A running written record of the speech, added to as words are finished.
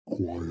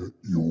quiet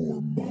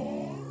your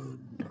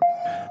mind.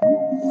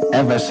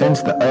 Ever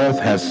since the earth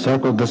has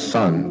circled the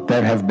sun,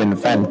 there have been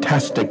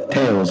fantastic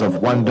tales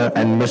of wonder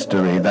and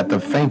mystery that the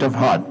faint of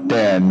heart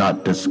dare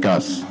not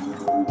discuss.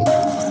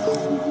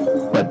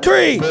 But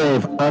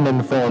brave,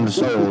 uninformed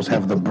souls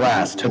have the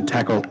brass to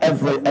tackle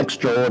every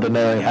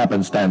extraordinary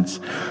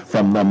happenstance,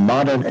 from the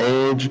modern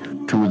age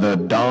to the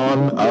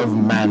dawn of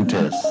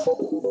Mantis.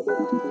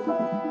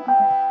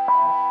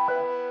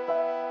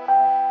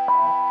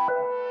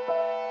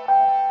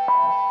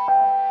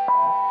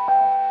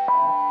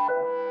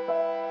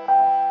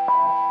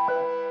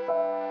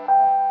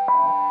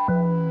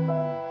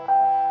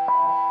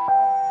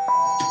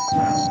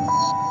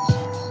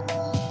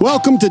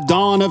 Welcome to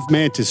Dawn of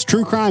Mantis,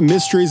 true crime,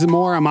 mysteries, and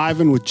more. I'm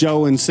Ivan with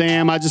Joe and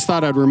Sam. I just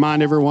thought I'd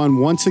remind everyone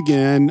once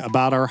again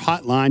about our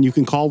hotline. You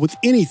can call with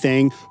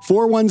anything,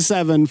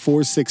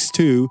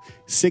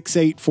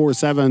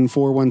 417-462-6847,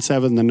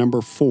 417, the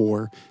number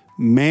 4,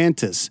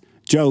 Mantis.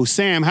 Joe,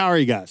 Sam, how are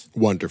you guys?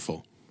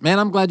 Wonderful. Man,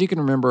 I'm glad you can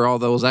remember all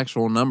those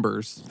actual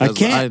numbers. I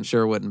can't. I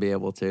sure wouldn't be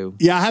able to.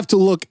 Yeah, I have to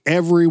look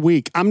every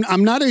week. I'm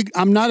not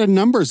a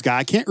numbers guy.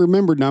 I can't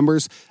remember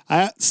numbers.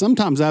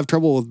 Sometimes I have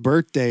trouble with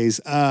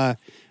birthdays.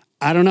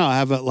 I don't know. I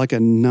have a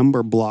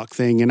number block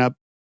thing, and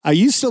I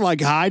used to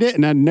hide it,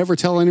 and I'd never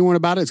tell anyone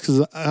about it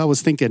because I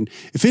was thinking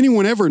if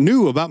anyone ever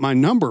knew about my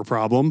number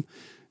problem,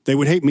 they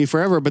would hate me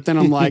forever. But then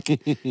I'm like,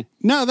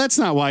 no, that's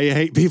not why you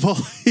hate people.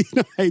 You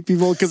don't hate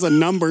people because of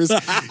numbers.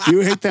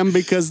 You hate them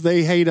because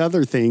they hate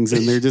other things,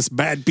 and they're just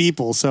bad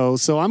people. So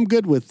I'm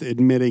good with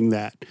admitting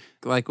that.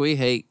 Like we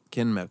hate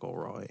Ken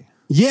McElroy.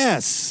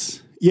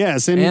 Yes,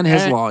 and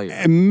his lawyer.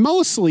 And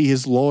mostly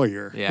his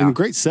lawyer. Yeah. And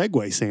great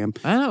segue, Sam.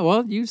 I know.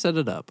 Well, you set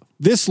it up.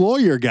 This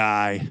lawyer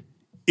guy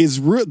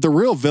is the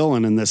real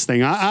villain in this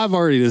thing. I've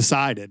already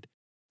decided.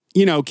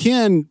 You know,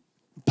 Ken,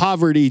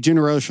 poverty,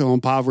 generational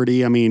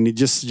poverty. I mean,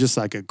 just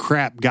like a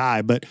crap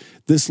guy. But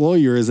this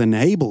lawyer is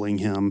enabling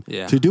him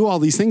to do all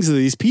these things to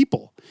these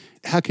people.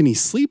 How can he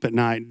sleep at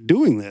night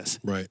doing this?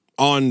 Right.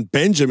 On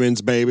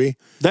Benjamins, baby.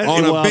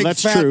 A big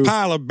that's fat true.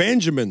 pile of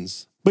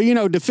Benjamins. But, you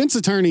know, defense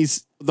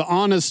attorneys, the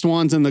honest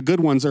ones and the good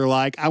ones are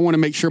like, I want to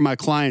make sure my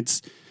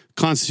client's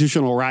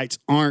constitutional rights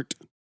aren't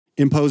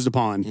imposed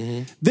upon.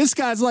 Mm-hmm. This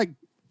guy's like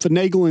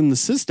finagling the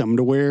system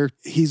to where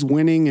he's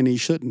winning and he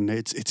shouldn't.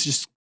 It's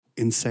just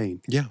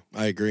insane. Yeah,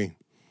 I agree.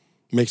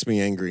 Makes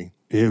me angry.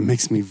 It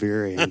makes me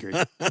very angry.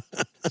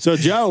 So,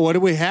 Joe, what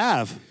do we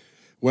have?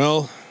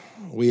 Well,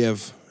 we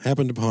have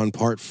happened upon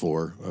part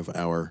 4 of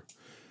our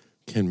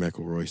Ken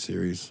McElroy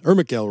series. Or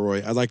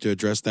McElroy. I'd like to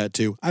address that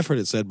too. I've heard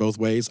it said both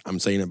ways. I'm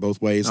saying it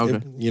both ways. Okay.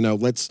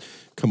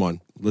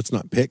 Let's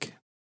not pick.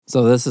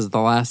 So this is the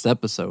last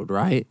episode,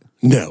 right?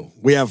 No.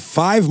 We have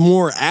 5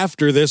 more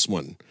after this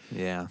one.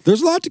 Yeah.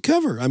 There's a lot to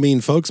cover. I mean,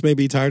 folks may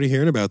be tired of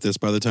hearing about this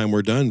by the time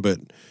we're done, but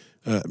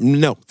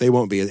no, they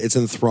won't be. It's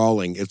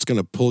enthralling. It's going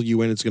to pull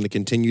you in. It's going to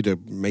continue to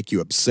make you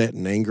upset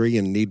and angry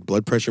and need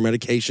blood pressure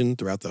medication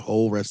throughout the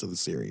whole rest of the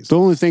series. The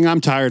only thing I'm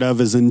tired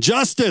of is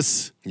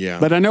injustice. Yeah.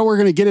 But I know we're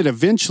going to get it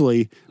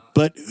eventually.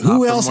 But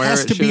who else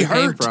has to be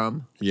hurt?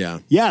 From. Yeah.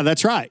 Yeah,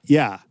 that's right.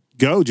 Yeah.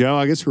 Go, Joe.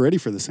 I guess we're ready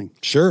for this thing.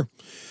 Sure.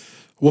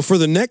 Well, for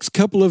the next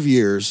couple of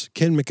years,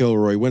 Ken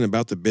McElroy went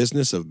about the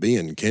business of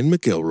being Ken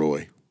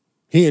McElroy.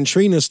 He and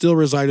Trina still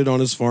resided on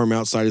his farm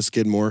outside of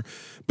Skidmore,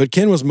 but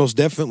Ken was most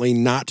definitely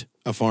not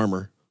a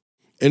farmer.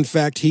 In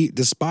fact, he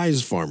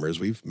despised farmers.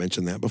 We've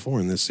mentioned that before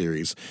in this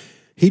series.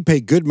 He'd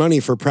pay good money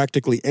for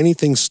practically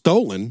anything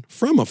stolen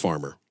from a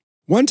farmer.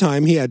 One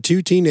time, he had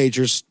 2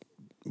 teenagers.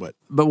 What?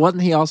 But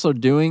wasn't he also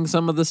doing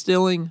some of the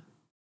stealing?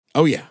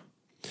 Oh, yeah.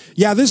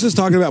 Yeah, this is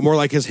talking about more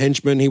like his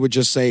henchmen. He would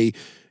just say,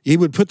 he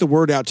would put the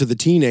word out to the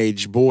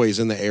teenage boys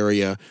in the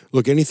area.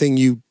 Look, anything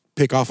you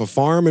pick off a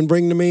farm and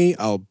bring to me,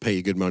 I'll pay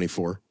you good money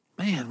for.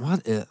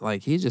 Man,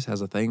 he just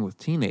has a thing with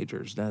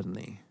teenagers, doesn't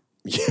he?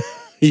 Yeah.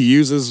 He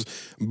uses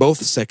both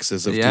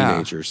sexes of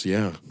teenagers.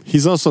 Yeah.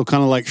 He's also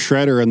kind of like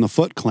Shredder in the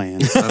Foot Clan.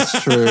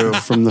 That's true.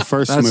 From the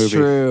first movie. That's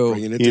true.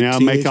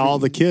 Make all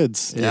the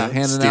kids.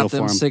 Handing out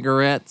them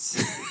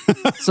cigarettes.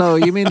 So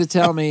you mean to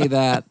tell me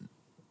that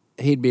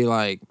he'd be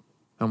like,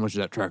 how much is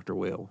that tractor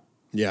wheel?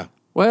 Yeah.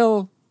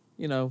 Well,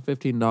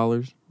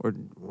 $15.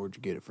 Where'd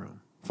you get it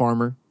from?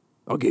 Farmer.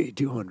 I'll get you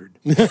 200.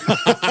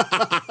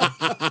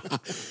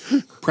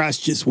 Price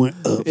just went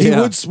up. He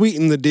would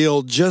sweeten the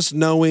deal just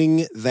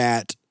knowing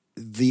that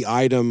the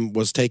item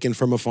was taken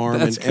from a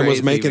farm and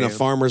was making a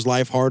farmer's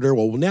life harder.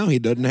 Well, now he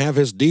doesn't have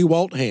his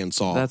DeWalt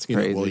handsaw. That's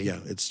crazy. Well, yeah,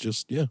 it's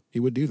just, he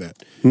would do that.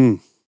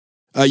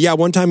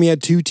 One time he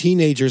had 2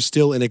 teenagers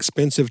steal an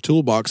expensive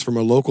toolbox from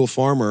a local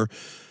farmer.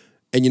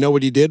 And you know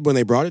what he did when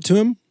they brought it to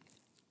him?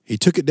 He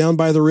took it down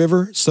by the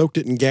river, soaked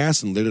it in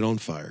gas, and lit it on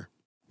fire.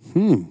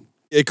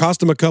 It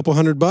cost him a couple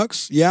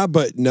 $100,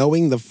 but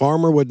knowing the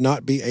farmer would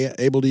not be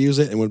able to use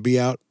it and would be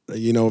out,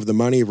 of the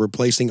money of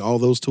replacing all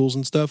those tools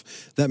and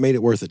stuff, that made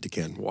it worth it to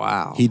Ken.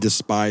 Wow. He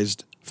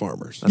despised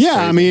farmers. That's crazy.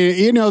 I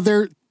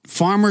mean,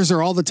 farmers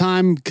are all the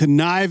time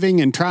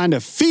conniving and trying to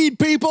feed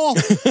people.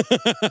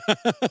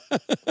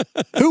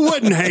 Who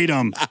wouldn't hate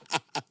them?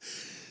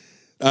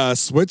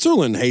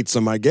 Switzerland hates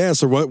them, I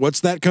guess. Or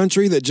what's that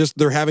country that just,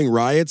 they're having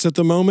riots at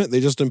the moment? They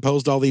just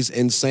imposed all these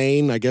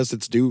insane, I guess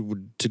it's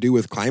to do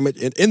with climate,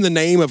 in the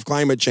name of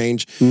climate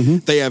change.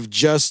 They have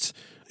just,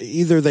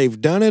 either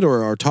they've done it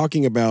or are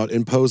talking about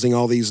imposing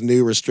all these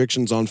new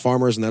restrictions on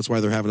farmers, and that's why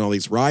they're having all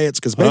these riots.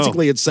 Because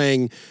basically it's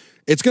saying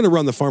it's going to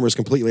run the farmers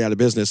completely out of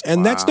business.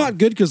 And that's not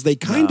good because they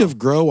kind of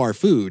grow our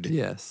food.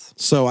 Yes.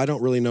 So I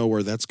don't really know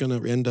where that's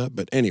going to end up.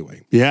 But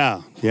anyway.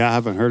 Yeah. Yeah, I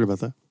haven't heard about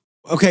that.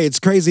 Okay, it's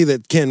crazy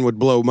that Ken would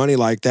blow money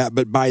like that,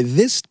 but by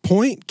this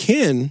point,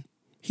 Ken,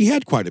 he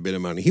had quite a bit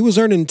of money. He was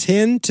earning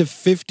 10 to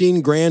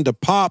 15 grand a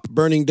pop,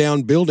 burning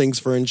down buildings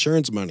for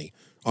insurance money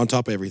on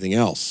top of everything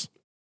else.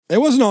 It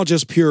wasn't all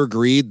just pure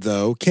greed,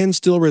 though. Ken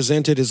still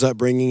resented his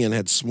upbringing and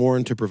had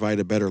sworn to provide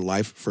a better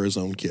life for his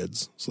own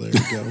kids. So there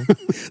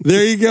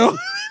you go.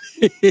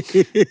 There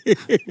you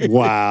go.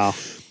 Wow.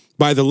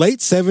 By the late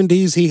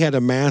 70s, he had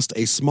amassed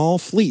a small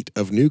fleet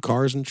of new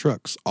cars and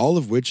trucks, all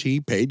of which he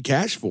paid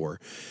cash for.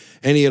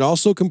 And he had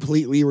also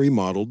completely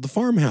remodeled the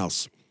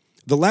farmhouse.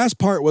 The last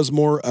part was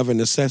more of a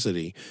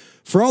necessity.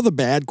 For all the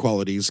bad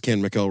qualities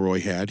Ken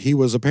McElroy had, he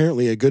was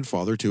apparently a good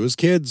father to his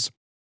kids.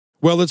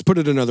 Well, let's put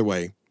it another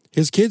way.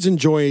 His kids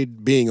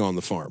enjoyed being on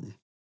the farm.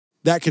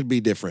 That could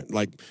be different.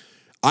 Like,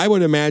 I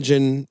would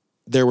imagine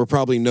there were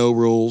probably no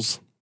rules.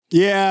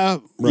 Yeah.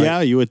 Right. Yeah,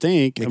 you would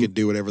think. They could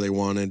do whatever they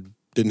wanted,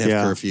 didn't have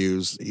Yeah.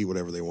 curfews, eat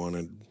whatever they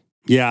wanted.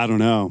 Yeah, I don't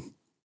know.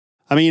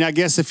 I mean, I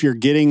guess if you're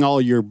getting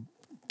all your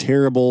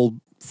terrible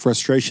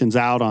frustrations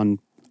out on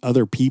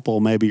other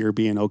people, maybe you're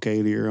being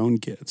okay to your own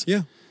kids.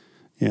 Yeah.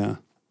 Yeah.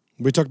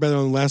 We talked about it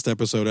on the last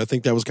episode. I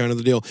think that was kind of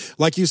the deal.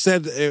 Like you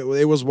said,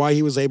 it was why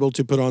he was able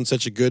to put on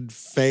such a good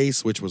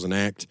face, which was an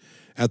act,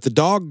 at the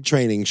dog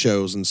training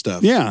shows and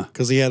stuff. Yeah.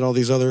 Because he had all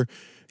these other,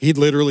 he'd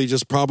literally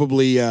just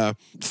probably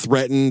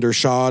threatened or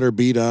shot or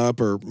beat up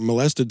or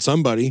molested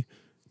somebody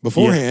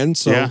beforehand.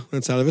 So Yeah.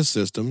 that's out of his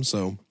system.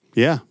 So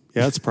Yeah.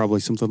 Yeah, it's probably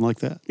something like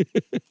that.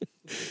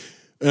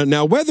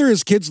 now, whether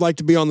his kids liked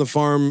to be on the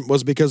farm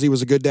was because he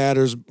was a good dad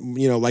or,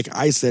 like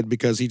I said,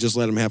 because he just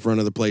let him have run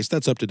of the place,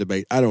 that's up to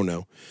debate. I don't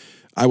know.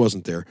 I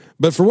wasn't there.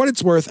 But for what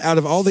it's worth, out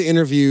of all the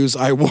interviews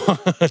I watched...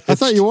 I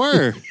thought you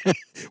were.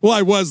 Well,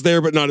 I was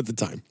there, but not at the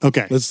time.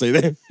 Okay. Let's say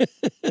that.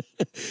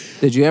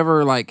 Did you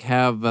ever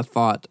have a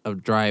thought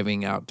of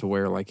driving out to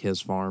where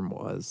his farm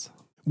was?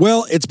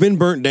 Well, it's been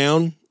burnt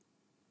down.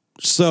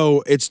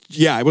 So it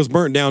was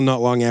burnt down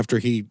not long after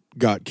he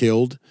got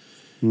killed.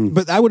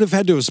 But I would have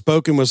had to have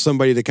spoken with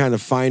somebody to kind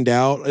of find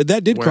out.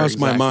 That did Where cross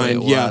my exactly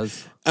mind. it Yeah.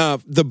 was.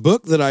 The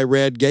book that I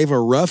read gave a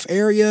rough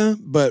area,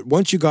 but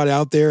once you got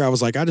out there, I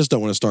was like, I just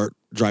don't want to start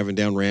driving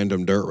down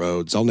random dirt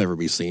roads. I'll never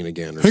be seen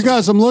again. Hey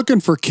guys, I'm looking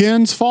for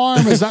Ken's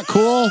farm. Is that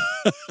cool?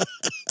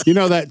 You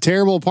know that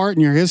terrible part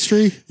in your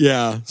history?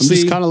 Yeah. I'm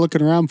just kind of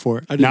looking around for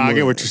it. I didn't No, I know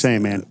get what that. you're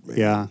saying, man.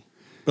 Yeah.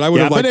 But I would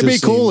Yeah, have but liked it'd to be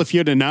have cool seen- if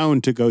you'd have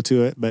known to go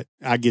to it, but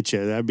I get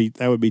you.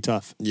 That would be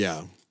tough.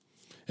 Yeah.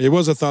 It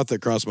was a thought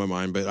that crossed my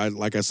mind, but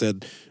like I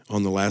said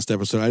on the last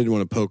episode, I didn't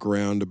want to poke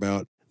around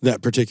about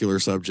that particular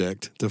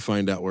subject to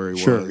find out where he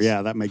was. Sure.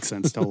 Yeah, that makes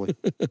sense. Totally.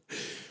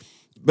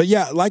 But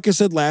yeah, like I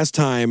said last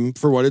time,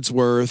 for what it's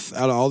worth,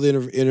 out of all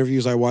the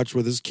interviews I watched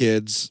with his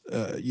kids,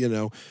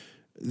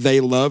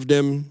 they loved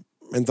him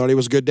and thought he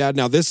was a good dad.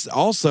 Now, this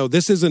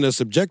isn't a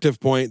subjective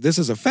point. This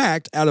is a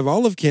fact. Out of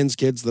all of Ken's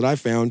kids that I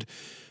found,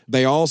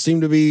 they all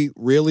seem to be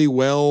really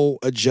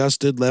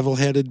well-adjusted,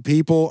 level-headed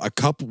people.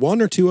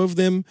 One or two of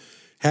them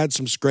had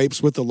some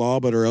scrapes with the law,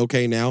 but are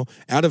okay now.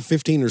 Out of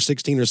 15 or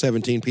 16 or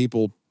 17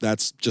 people,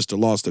 that's just a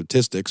law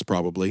statistics,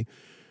 probably.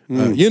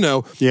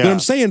 Yeah. But I'm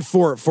saying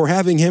for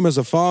having him as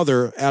a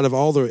father, out of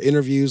all the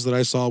interviews that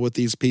I saw with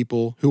these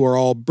people who are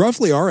all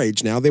roughly our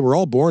age now, they were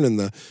all born in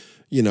the,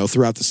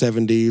 throughout the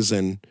 70s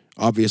and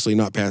obviously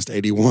not past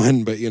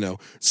 81, but,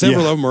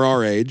 several of them are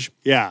our age.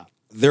 Yeah.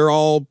 They're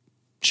all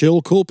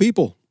chill, cool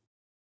people.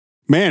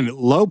 Man,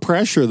 low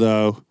pressure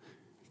though,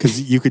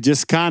 because you could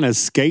just kind of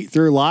skate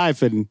through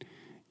life and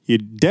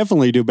you'd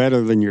definitely do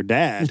better than your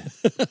dad,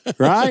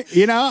 right?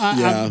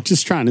 I'm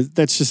just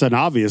that's just an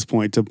obvious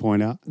point to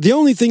point out. The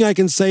only thing I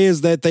can say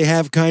is that they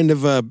have kind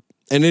of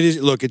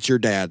it's your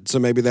dad, so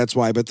maybe that's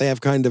why, but they have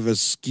kind of a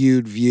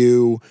skewed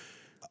view.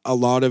 A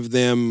lot of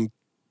them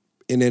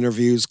in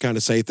interviews kind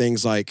of say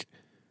things like,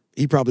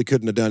 he probably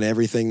couldn't have done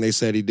everything they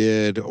said he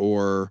did,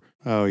 or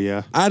Oh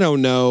yeah. I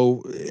don't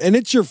know. And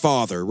it's your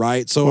father,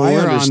 right? So Well, I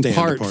we're understand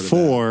on part a part of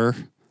 4.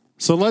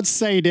 So let's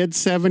say he did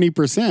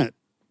 70%. that.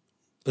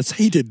 Let's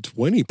say he did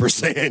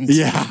 20%.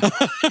 Yeah.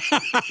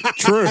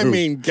 True. I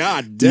mean,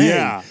 God dang.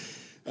 yeah.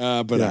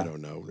 But Yeah. I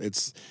don't know.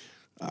 It's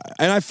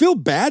and I feel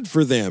bad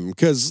for them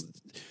because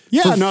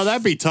Yeah, no,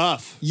 that'd be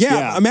tough.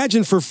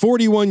 imagine for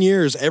 41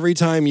 years, every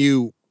time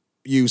you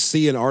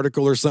see an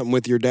article or something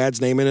with your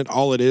dad's name in it,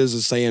 all it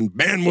is saying,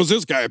 man, was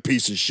this guy a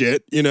piece of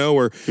shit,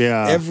 or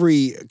Yeah.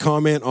 every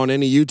comment on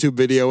any YouTube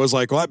video is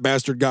like, well, that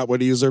bastard got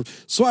what he deserved.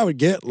 So I would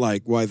get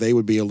why they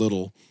would be a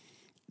little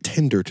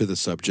tender to the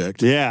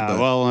subject. Yeah, But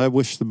well, I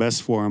wish the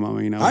best for him. I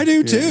mean, I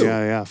do too.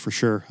 Yeah, for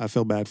sure. I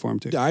feel bad for him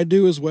too. I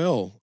do as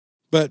well.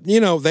 But,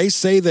 they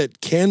say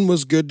that Ken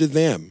was good to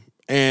them.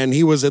 and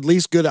he was at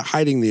least good at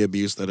hiding the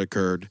abuse that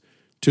occurred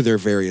to their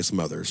various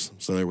mothers.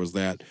 So there was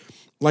that.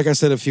 Like I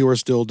said, a few are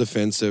still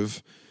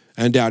defensive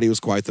and doubt he was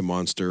quite the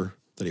monster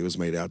that he was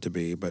made out to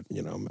be. But,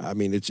 you know, I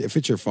mean, if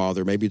it's your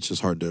father, maybe it's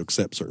just hard to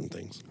accept certain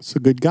things. It's a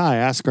good guy.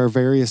 Ask our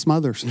various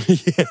mothers.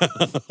 Yeah.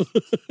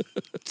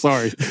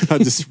 Sorry, I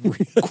just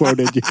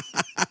quoted you.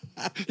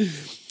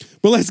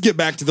 But let's get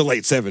back to the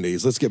late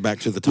 70s. Let's get back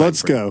to the time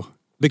Let's frame. go.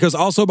 Because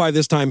also by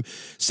this time,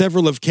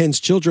 several of Ken's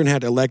children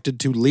had elected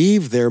to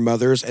leave their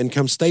mothers and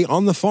come stay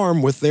on the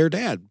farm with their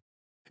dad.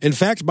 In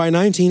fact, by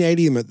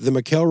 1980, the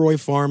McElroy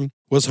farm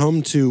was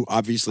home to,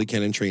 obviously,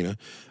 Ken and Trina.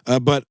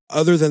 But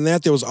other than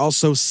that, there was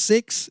also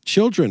 6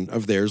 children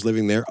of theirs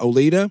living there.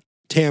 Olita,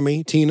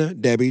 Tammy, Tina,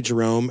 Debbie,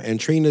 Jerome, and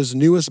Trina's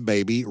newest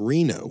baby,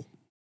 Reno.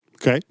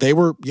 Okay. They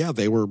were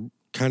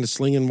kind of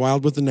slinging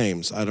wild with the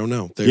names. I don't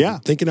know. They were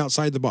thinking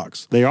outside the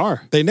box. They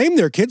are. They named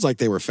their kids like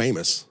they were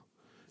famous.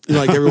 You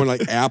know, like everyone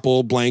like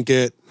Apple,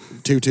 Blanket,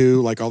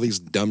 Tutu, like all these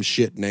dumb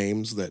shit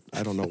names that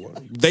I don't know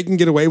what. They can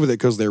get away with it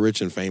because they're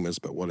rich and famous,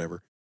 but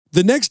whatever.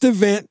 The next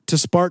event to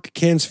spark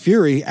Ken's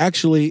fury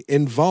actually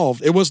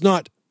involved, it was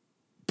not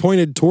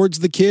pointed towards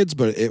the kids,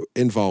 but it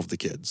involved the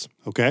kids.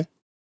 Okay.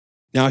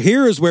 Now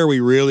here is where we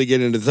really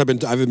get into this.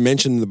 I've been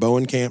mentioning the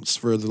Bowen camps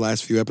for the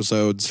last few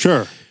episodes.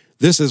 Sure.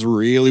 This is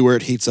really where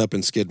it heats up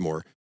in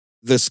Skidmore.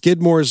 The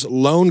Skidmore's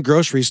lone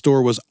grocery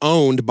store was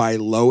owned by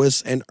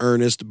Lois and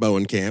Ernest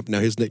Bowenkamp. Now,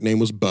 his nickname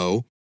was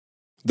Bo.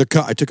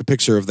 I took a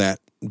picture of that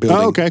building.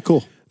 Oh, okay,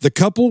 cool. The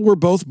couple were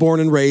both born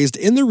and raised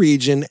in the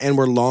region and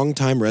were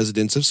longtime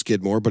residents of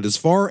Skidmore, but as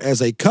far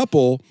as a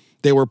couple,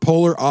 they were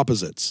polar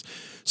opposites.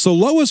 So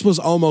Lois was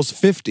almost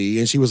 50,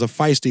 and she was a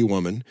feisty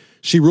woman.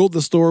 She ruled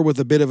the store with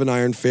a bit of an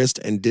iron fist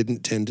and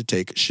didn't tend to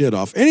take shit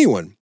off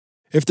anyone.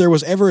 If there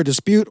was ever a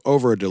dispute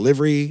over a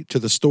delivery to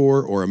the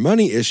store or a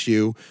money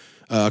issue,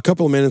 a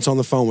couple of minutes on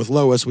the phone with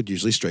Lois would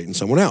usually straighten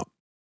someone out.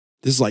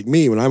 This is like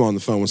me when I'm on the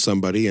phone with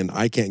somebody and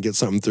I can't get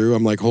something through.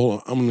 I'm like, hold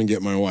on, I'm going to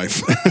get my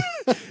wife.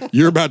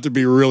 You're about to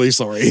be really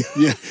sorry.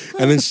 Yeah.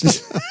 And then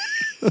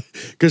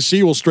because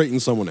she will straighten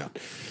someone out.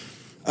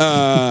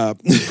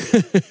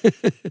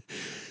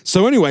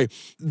 So anyway,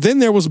 then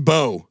there was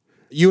Bo.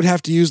 You would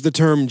have to use the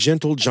term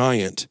gentle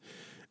giant.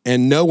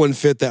 And no one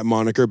fit that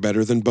moniker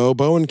better than Bo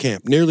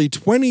Bowenkamp. Nearly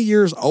 20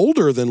 years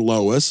older than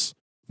Lois,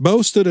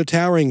 Bo stood a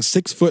towering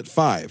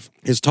 6'5",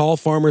 his tall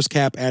farmer's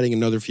cap adding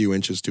another few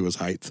inches to his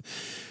height.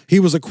 He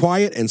was a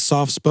quiet and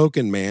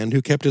soft-spoken man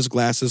who kept his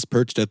glasses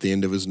perched at the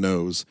end of his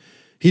nose.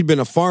 He'd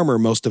been a farmer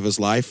most of his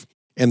life,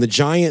 and the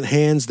giant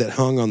hands that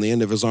hung on the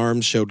end of his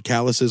arms showed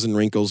calluses and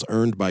wrinkles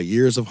earned by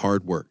years of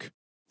hard work.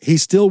 He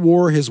still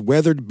wore his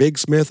weathered Big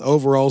Smith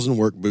overalls and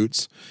work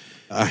boots,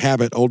 a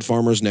habit old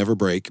farmers never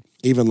break,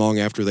 even long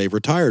after they've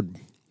retired.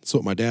 That's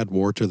what my dad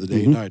wore to the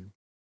day he died.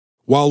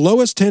 While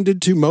Lois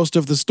tended to most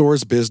of the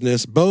store's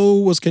business, Bo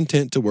was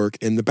content to work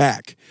in the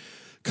back,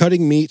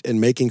 cutting meat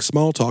and making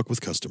small talk with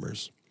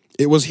customers.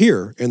 It was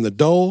here, in the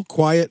dull,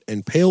 quiet,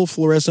 and pale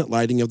fluorescent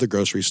lighting of the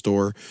grocery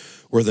store,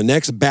 where the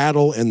next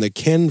battle in the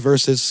Ken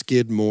versus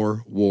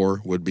Skidmore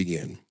war would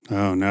begin.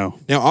 Oh, no.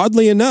 Now,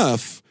 oddly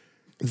enough,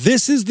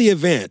 this is the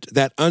event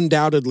that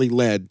undoubtedly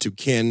led to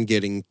Ken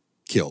getting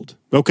killed.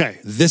 Okay.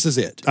 This is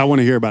it. I want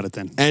to hear about it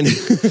then. And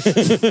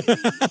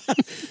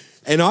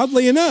and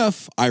oddly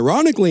enough,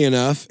 ironically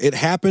enough, it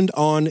happened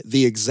on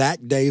the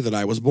exact day that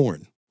I was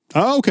born.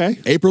 Oh, okay.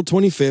 April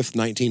 25th,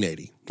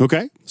 1980.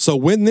 Okay. So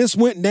when this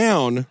went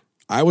down,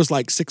 I was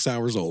like 6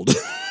 hours old.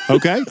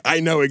 Okay. I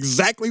know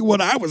exactly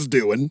what I was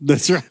doing.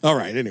 That's right. All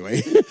right,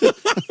 anyway.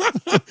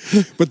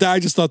 But I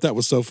just thought that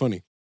was so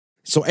funny.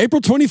 So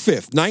April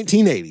 25th,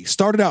 1980,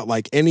 started out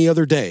like any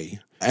other day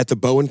at the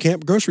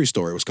Bowenkamp grocery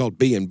store. It was called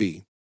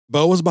B&B.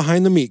 Bo was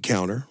behind the meat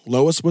counter.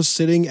 Lois was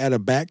sitting at a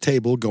back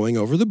table going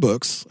over the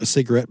books, a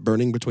cigarette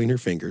burning between her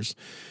fingers.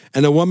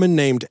 And a woman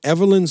named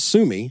Evelyn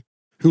Sumi,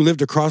 who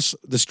lived across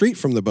the street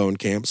from the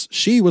Bowenkamps,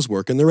 she was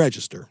working the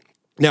register.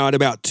 Now, at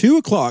about 2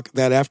 o'clock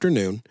that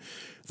afternoon,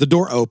 the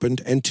door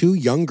opened and 2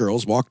 young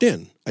girls walked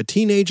in, a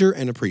teenager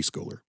and a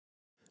preschooler.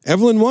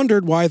 Evelyn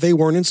wondered why they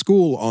weren't in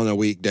school on a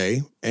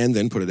weekday and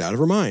then put it out of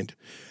her mind.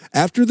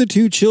 After the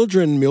 2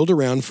 children milled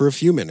around for a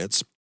few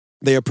minutes,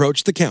 they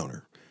approached the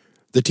counter.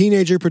 The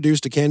teenager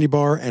produced a candy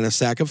bar and a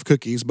sack of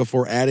cookies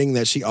before adding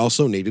that she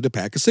also needed a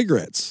pack of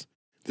cigarettes.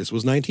 This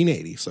was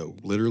 1980, so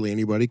literally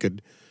anybody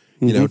could,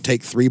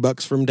 take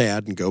 $3 from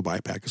dad and go buy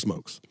a pack of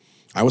smokes.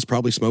 I was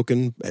probably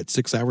smoking at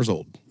 6 hours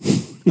old.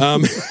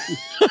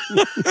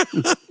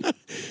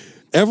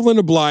 Evelyn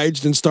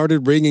obliged and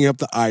started bringing up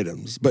the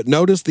items, but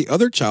noticed the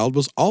other child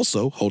was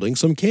also holding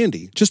some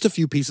candy, just a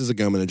few pieces of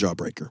gum and a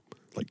jawbreaker,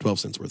 like 12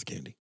 cents worth of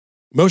candy.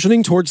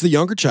 Motioning towards the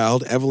younger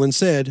child, Evelyn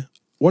said,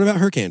 "What about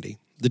her candy?"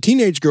 The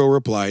teenage girl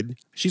replied,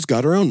 "She's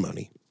got her own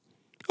money."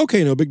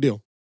 Okay, no big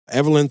deal.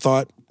 Evelyn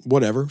thought,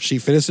 whatever. She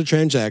finished the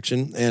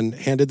transaction and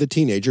handed the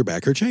teenager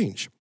back her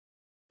change.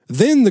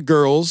 Then the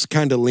girls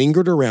kind of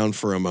lingered around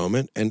for a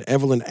moment, and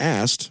Evelyn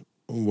asked,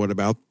 "What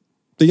about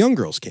the young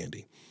girl's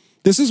candy?"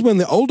 This is when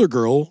the older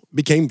girl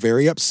became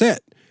very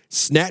upset.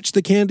 snatched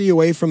the candy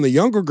away from the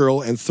younger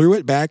girl and threw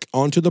it back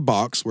onto the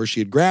box where she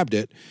had grabbed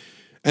it,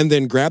 and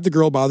then grabbed the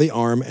girl by the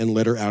arm and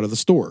led her out of the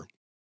store.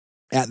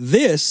 At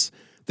this,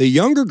 the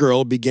younger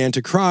girl began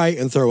to cry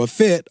and throw a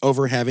fit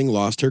over having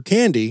lost her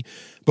candy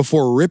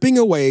before ripping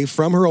away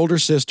from her older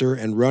sister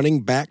and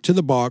running back to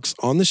the box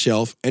on the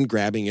shelf and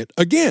grabbing it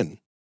again.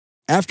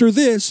 After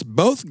this,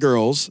 both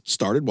girls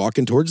started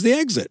walking towards the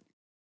exit.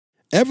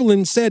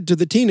 Evelyn said to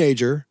the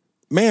teenager,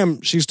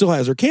 "Ma'am, she still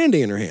has her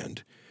candy in her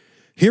hand."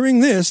 Hearing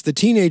this, the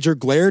teenager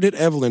glared at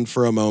Evelyn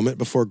for a moment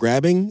before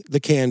grabbing the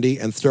candy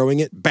and throwing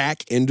it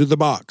back into the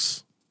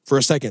box for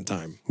a second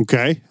time.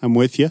 Okay, I'm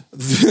with you.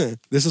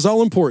 This is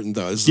all important,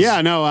 though.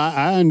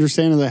 I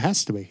understand that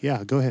has to be.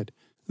 Yeah, go ahead.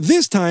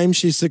 This time,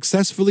 she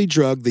successfully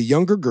drugged the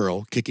younger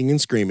girl, kicking and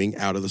screaming,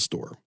 out of the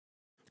store.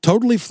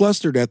 Totally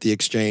flustered at the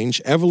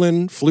exchange,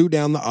 Evelyn flew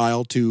down the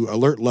aisle to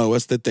alert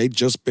Lois that they'd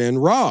just been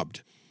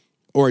robbed,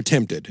 or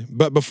attempted.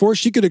 But before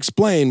she could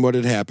explain what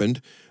had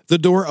happened, the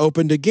door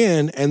opened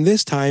again, and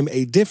this time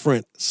a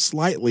different,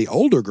 slightly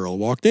older girl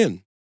walked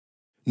in.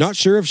 Not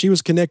sure if she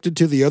was connected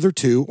to the other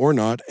two or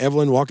not,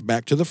 Evelyn walked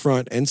back to the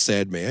front and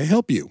said, "May I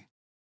help you?"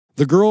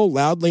 The girl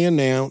loudly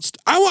announced,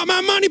 "I want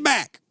my money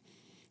back!"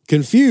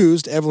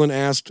 Confused, Evelyn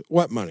asked,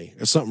 "What money?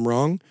 Is something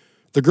wrong?"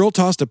 The girl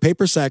tossed a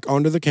paper sack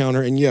onto the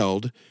counter and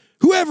yelled,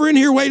 "Whoever in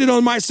here waited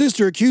on my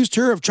sister accused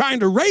her of trying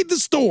to raid the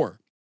store."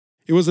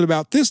 It was at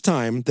about this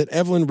time that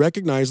Evelyn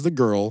recognized the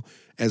girl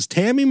as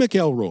Tammy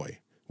McElroy,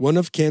 one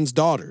of Ken's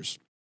daughters,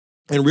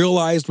 and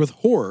realized with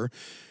horror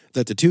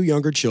that the two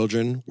younger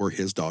children were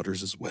his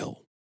daughters as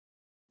well.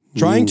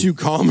 Trying to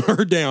calm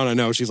her down, I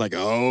know, she's like,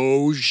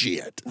 "Oh,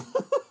 shit."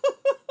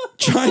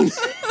 Trying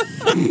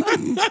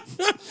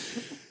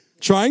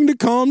to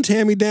calm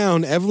Tammy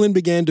down, Evelyn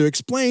began to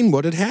explain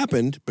what had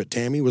happened, but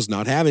Tammy was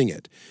not having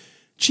it.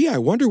 "Gee, I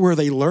wonder where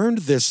they learned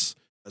this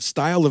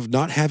style of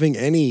not having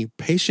any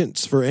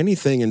patience for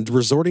anything and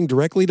resorting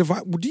directly to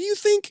violence. Where do you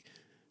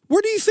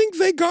think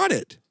they got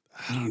it?"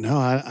 I don't know.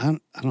 I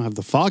don't have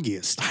the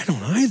foggiest. I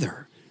don't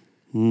either.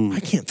 I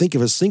can't think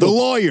of a single... The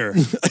lawyer.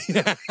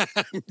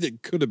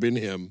 It could have been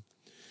him.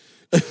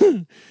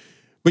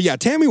 But yeah,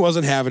 Tammy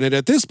wasn't having it.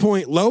 At this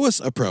point, Lois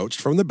approached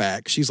from the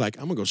back. She's like,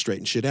 "I'm going to go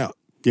straighten shit out."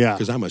 Yeah.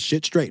 Because I'm a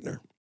shit straightener.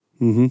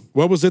 Mm-hmm.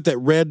 What was it that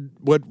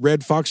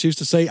Red Fox used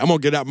to say? "I'm going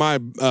to get out my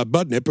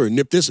bud nipper and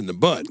nip this in the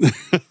bud."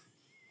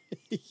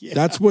 Yeah.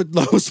 That's what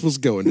Lois was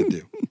going to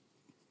do.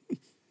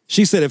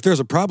 She said, "If there's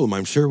a problem,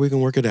 I'm sure we can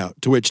work it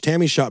out." To which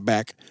Tammy shot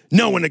back,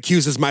 "No one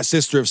accuses my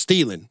sister of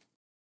stealing."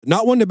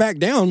 Not one to back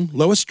down,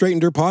 Lois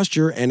straightened her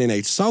posture and in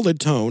a solid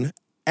tone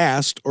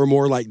asked, or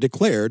more like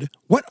declared,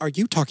 "What are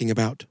you talking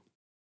about?"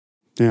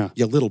 Yeah.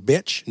 "You little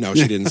bitch." No,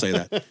 she didn't say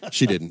that.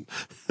 She didn't.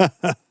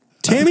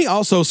 Tammy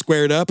also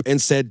squared up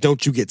and said,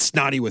 "Don't you get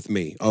snotty with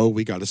me." Oh,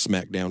 we got a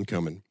smackdown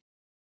coming.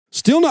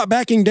 Still not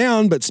backing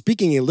down, but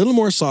speaking a little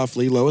more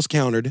softly, Lois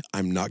countered,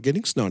 "I'm not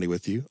getting snotty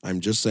with you.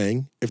 I'm just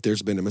saying, if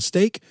there's been a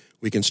mistake,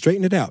 we can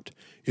straighten it out.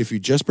 If you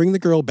just bring the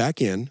girl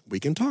back in, we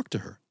can talk to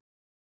her."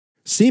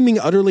 Seeming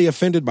utterly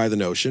offended by the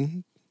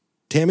notion,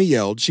 Tammy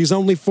yelled, "She's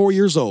only 4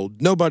 years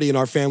old. Nobody in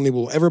our family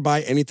will ever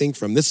buy anything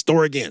from this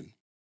store again."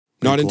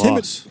 Not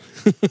intimidated.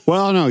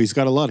 Well, no, he's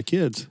got a lot of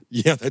kids.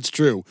 Yeah, that's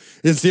true.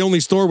 It's the only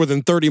store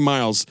within 30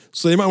 miles,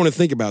 so they might want to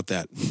think about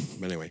that.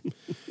 But anyway,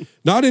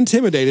 not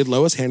intimidated,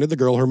 Lois handed the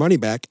girl her money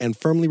back and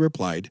firmly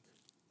replied,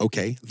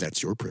 "Okay,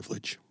 that's your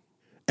privilege."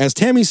 As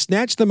Tammy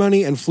snatched the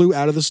money and flew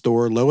out of the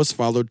store, Lois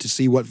followed to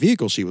see what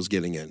vehicle she was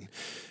getting in.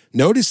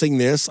 Noticing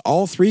this,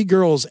 all three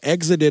girls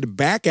exited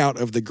back out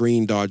of the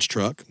green Dodge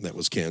truck, that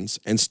was Ken's,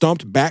 and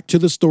stomped back to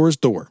the store's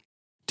door.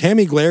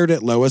 Tammy glared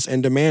at Lois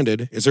and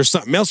demanded, "Is there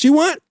something else you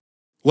want?"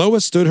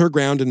 Lois stood her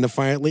ground and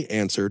defiantly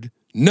answered,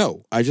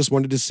 "No, I just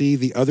wanted to see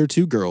the other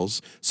two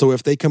girls, so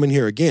if they come in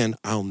here again,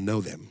 I'll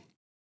know them."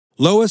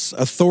 Lois'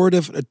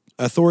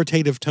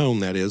 authoritative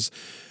tone, that is,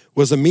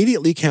 was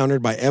immediately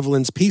countered by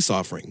Evelyn's peace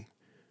offering.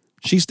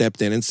 She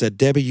stepped in and said,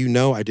 "Debbie, you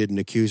know I didn't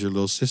accuse your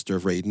little sister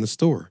of raiding the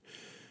store."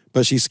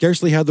 But she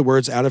scarcely had the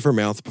words out of her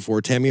mouth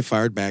before Tammy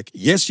fired back,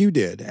 "Yes, you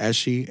did," as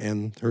she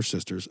and her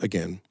sisters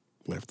again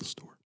left the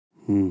store.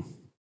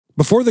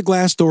 Before the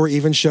glass door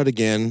even shut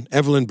again,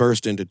 Evelyn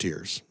burst into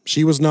tears.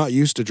 She was not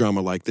used to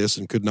drama like this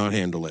and could not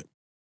handle it.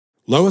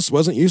 Lois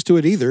wasn't used to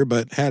it either,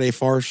 but had a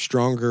far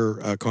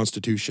stronger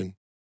constitution.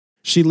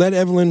 She led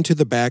Evelyn to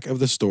the back of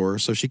the store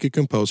so she could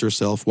compose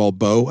herself while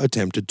Bo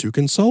attempted to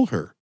console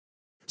her.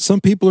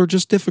 "Some people are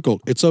just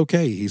difficult. It's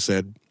okay," he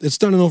said. "It's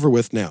done and over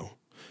with now."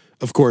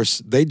 Of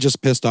course, they'd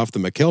just pissed off the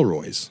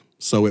McElroys,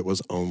 so it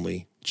was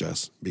only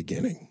just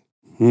beginning.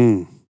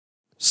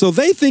 So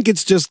they think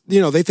it's just,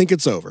 they think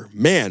it's over.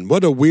 Man,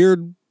 what a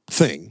weird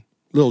thing.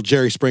 Little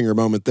Jerry Springer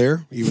moment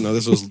there, even though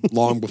this was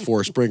long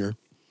before Springer.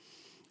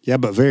 Yeah,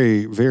 but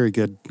very, very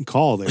good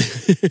call there.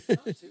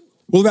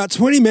 Well, about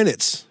 20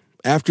 minutes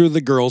after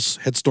the girls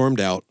had stormed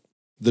out,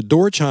 the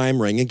door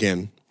chime rang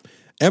again.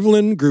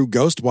 Evelyn grew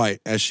ghost white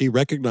as she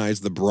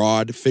recognized the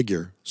broad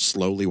figure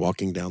slowly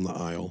walking down the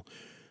aisle.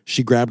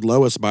 She grabbed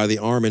Lois by the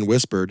arm and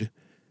whispered,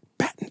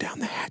 "Batten down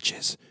the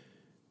hatches.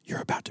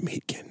 You're about to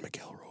meet Ken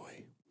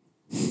McElroy."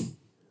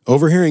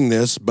 Overhearing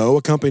this, Bo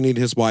accompanied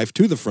his wife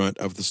to the front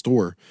of the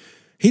store.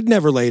 He'd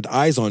never laid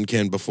eyes on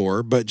Ken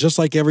before, but just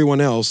like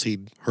everyone else,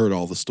 he'd heard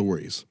all the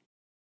stories.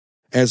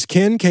 As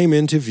Ken came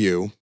into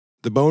view,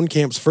 the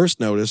Bonecamps first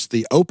noticed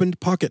the opened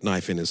pocket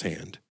knife in his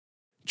hand.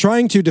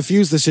 Trying to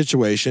defuse the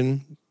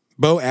situation,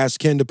 Bo asked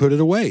Ken to put it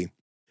away.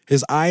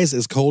 His eyes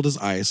as cold as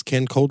ice,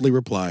 Ken coldly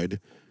replied,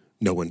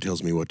 "No one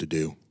tells me what to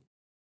do."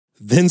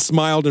 Then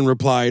smiled and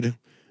replied,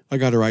 "I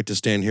got a right to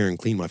stand here and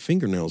clean my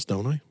fingernails,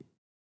 don't I?"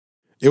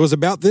 It was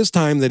about this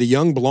time that a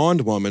young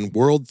blonde woman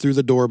whirled through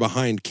the door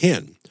behind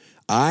Ken,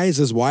 eyes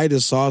as wide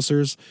as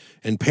saucers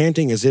and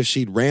panting as if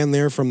she'd ran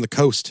there from the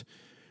coast.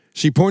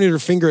 She pointed her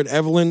finger at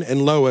Evelyn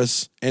and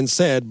Lois and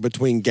said,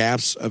 between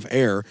gasps of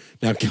air,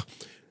 now,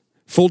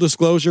 full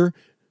disclosure,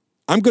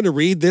 I'm going to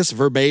read this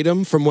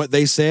verbatim from what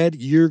they said.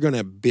 You're going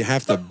to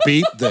have to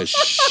beep the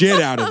shit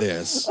out of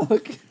this.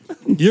 Okay.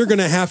 You're going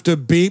to have to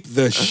beep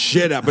the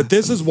shit out. But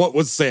this is what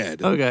was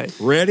said. Okay.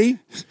 Ready?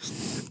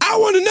 I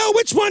want to know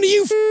which one of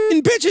you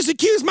f***ing bitches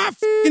accused my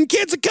f***ing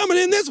kids of coming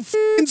in this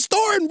f***ing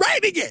store and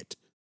raiding it.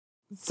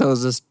 So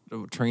is this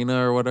Trina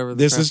or whatever?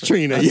 This is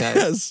Trina, Okay.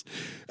 yes.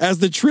 As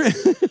the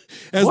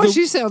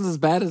She sounds as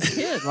bad as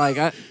Kid.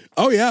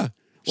 Oh, yeah.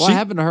 What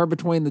happened to her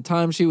between the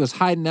time she was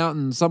hiding out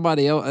in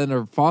somebody else in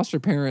her foster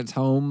parents'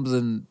 homes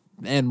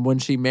and when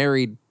she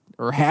married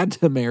or had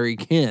to marry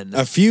Ken?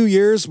 A few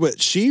years,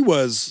 but she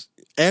was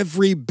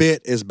every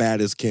bit as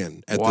bad as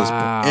Ken at this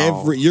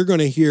point. You're going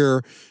to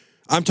hear,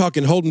 I'm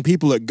talking holding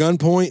people at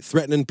gunpoint,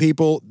 threatening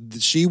people.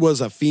 She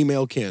was a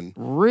female Ken.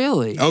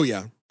 Really? Oh,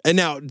 yeah. And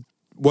now,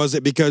 was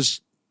it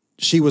because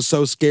she was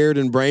so scared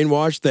and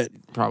brainwashed that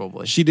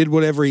Probably. she did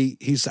whatever he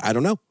said? I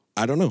don't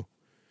know.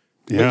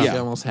 Yeah. She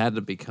almost had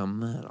to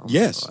become that. Almost.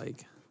 Yes.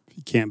 If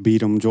you can't beat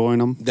them, join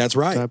them. That's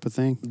right. Type of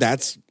thing.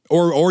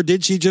 Or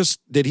did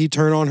he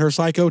turn on her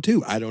psycho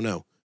too? I don't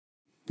know.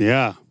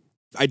 Yeah.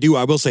 I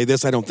will say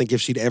this. I don't think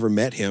if she'd ever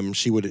met him,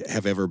 she would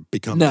have ever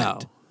become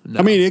that. No.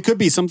 I mean, it could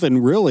be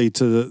something really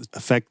to the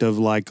effect of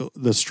like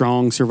the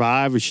strong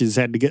survive. She's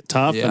had to get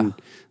tough, and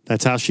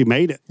that's how she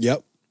made it.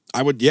 Yep.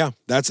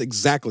 That's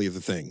exactly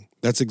the thing.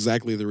 That's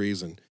exactly the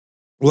reason.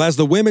 Well, as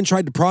the women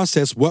tried to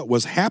process what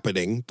was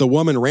happening, the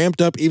woman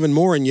ramped up even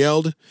more and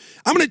yelled,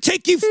 "I'm going to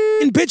take you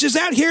f***ing bitches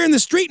out here in the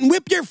street and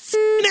whip your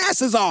f***ing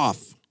asses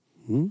off."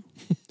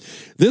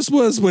 This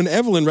was when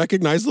Evelyn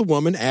recognized the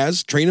woman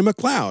as Trina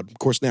McLeod. Of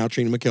course, now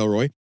Trina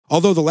McElroy.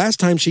 Although the last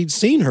time she'd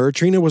seen her,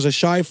 Trina was a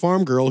shy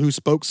farm girl who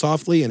spoke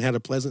softly and had a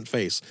pleasant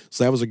face.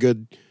 So that was a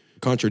good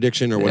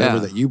contradiction or whatever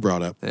that you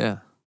brought up. Yeah.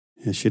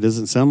 Yeah, she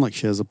doesn't sound like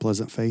she has a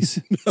pleasant face.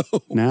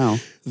 No. Now.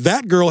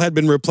 That girl had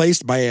been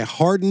replaced by a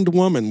hardened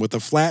woman with a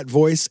flat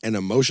voice and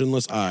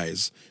emotionless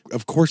eyes.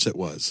 Of course it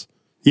was.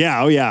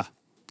 Yeah, oh yeah.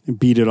 And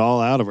beat it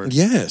all out of her.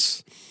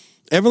 Yes.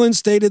 Evelyn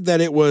stated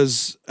that it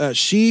was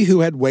she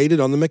who had waited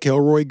on the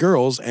McElroy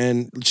girls,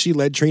 and she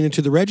led Trina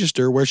to the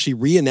register where she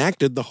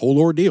reenacted the whole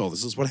ordeal.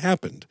 This is what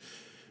happened.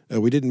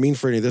 We didn't mean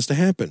for any of this to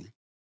happen.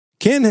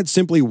 Ken had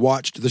simply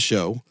watched the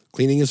show,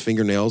 cleaning his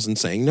fingernails and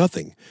saying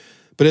nothing.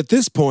 But at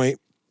this point,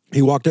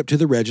 he walked up to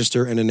the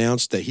register and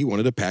announced that he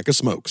wanted a pack of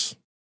smokes.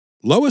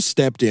 Lois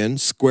stepped in,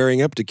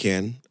 squaring up to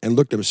Ken, and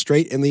looked him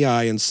straight in the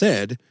eye and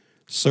said,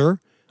 "Sir,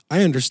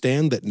 I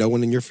understand that no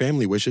one in your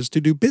family wishes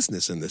to do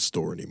business in this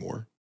store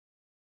anymore."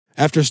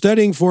 After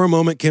studying for a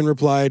moment, Ken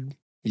replied,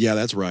 "Yeah,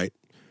 that's right."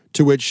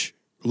 To which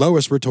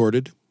Lois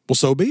retorted, "Well,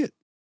 so be it,"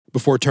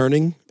 before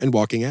turning and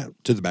walking out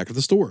to the back of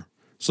the store.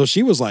 So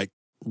she was like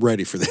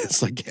ready for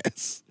this, I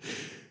guess.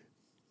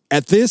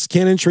 At this,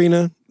 Ken and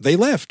Trina, they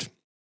left.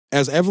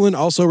 As Evelyn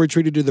also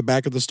retreated to the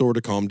back of the store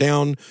to calm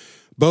down,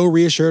 Bo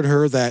reassured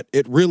her that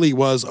it really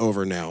was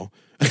over now.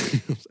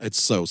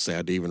 It's so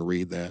sad to even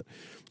read that,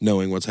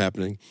 knowing what's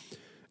happening.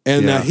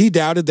 And he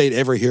doubted they'd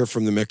ever hear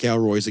from the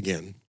McElroys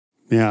again.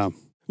 Yeah.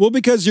 Well,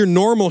 because your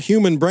normal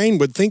human brain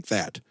would think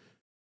that.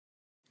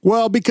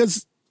 Well,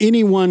 because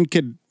anyone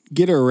could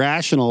get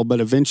irrational,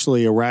 but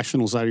eventually a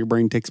rational side of your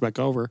brain takes back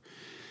over.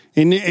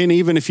 And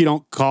even if you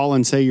don't call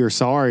and say you're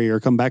sorry or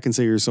come back and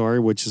say you're sorry,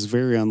 which is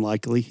very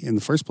unlikely in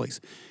the first place,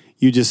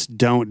 you just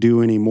don't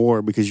do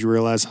anymore because you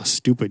realize how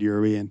stupid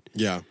you're being.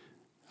 Yeah.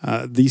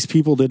 These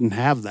people didn't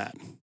have that.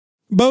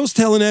 Bo's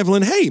telling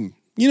Evelyn, hey,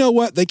 you know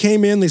what? They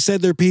came in, they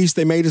said their piece,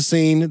 they made a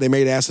scene, they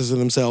made asses of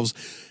themselves.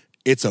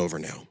 It's over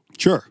now.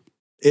 Sure.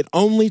 It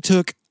only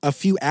took a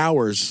few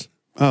hours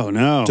Oh,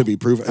 no. to be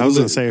proven. I was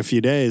going to say a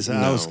few days. No.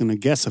 I was going to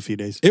guess a few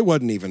days. It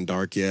wasn't even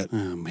dark yet.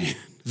 Oh, man.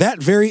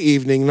 That very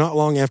evening, not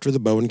long after the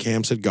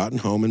Bowenkamps had gotten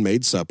home and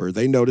made supper,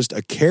 they noticed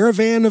a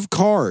caravan of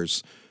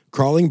cars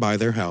crawling by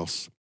their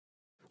house.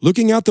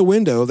 Looking out the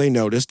window, they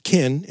noticed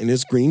Ken in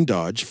his green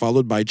Dodge,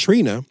 followed by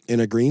Trina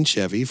in a green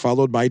Chevy,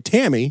 followed by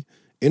Tammy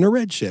in a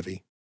red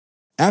Chevy.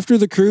 After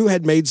the crew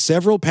had made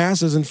several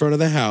passes in front of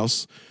the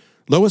house,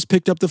 Lois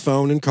picked up the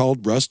phone and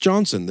called Russ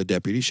Johnson, the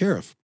deputy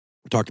sheriff.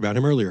 We talked about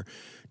him earlier,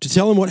 to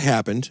tell him what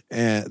happened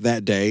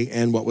that day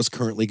and what was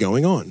currently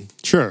going on.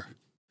 Sure.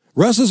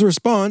 Russ's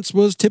response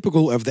was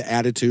typical of the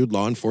attitude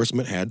law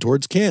enforcement had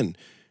towards Ken.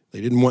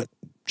 They didn't want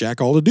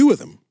Jack all to do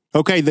with him.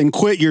 Okay, then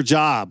quit your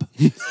job.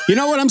 You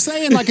know what I'm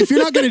saying? Like, if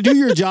you're not going to do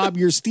your job,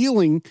 you're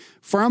stealing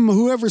from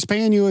whoever's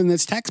paying you, and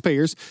it's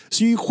taxpayers.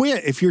 So you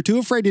quit. If you're too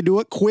afraid to do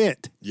it,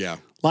 quit. Yeah.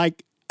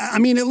 Like, I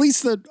mean, at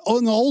least in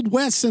the Old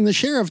West in the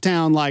sheriff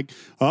town, like,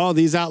 oh,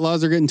 these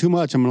outlaws are getting too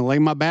much. I'm going to lay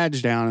my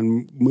badge down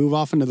and move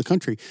off into the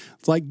country.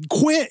 It's like,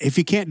 quit if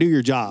you can't do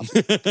your job.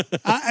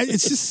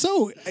 It's just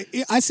so,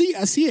 I see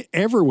it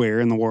everywhere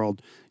in the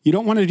world. You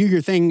don't want to do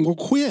your thing, well,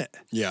 quit.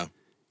 Yeah.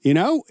 You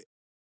know,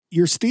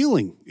 you're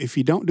stealing. If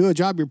you don't do a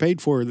job you're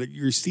paid for, that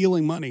you're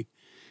stealing money.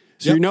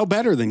 So you're no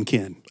better than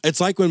Ken.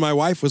 It's like when my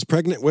wife was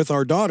pregnant with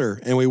our daughter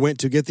and we went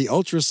to get the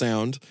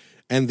ultrasound,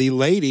 and the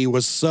lady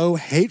was so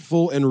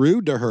hateful and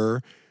rude to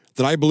her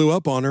that I blew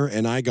up on her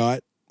and I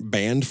got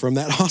banned from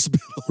that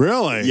hospital.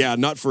 Really? Yeah,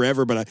 not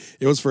forever, but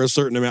it was for a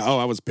certain amount. Oh,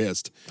 I was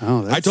pissed.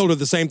 Oh, I told her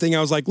the same thing. I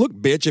was like, look,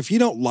 bitch, if you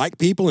don't like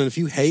people and if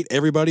you hate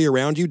everybody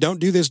around you, don't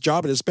do this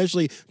job. And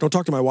especially don't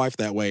talk to my wife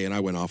that way. And I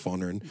went off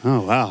on her. And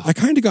oh, wow. I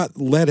kind of got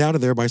let out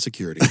of there by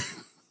security.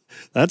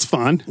 That's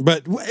fun.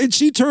 But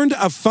she turned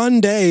a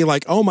fun day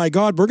like, oh my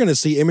God, we're going to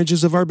see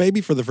images of our baby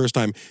for the first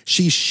time.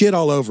 She shit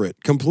all over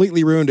it,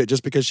 completely ruined it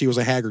just because she was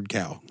a haggard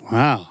cow.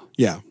 Wow.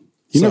 Yeah.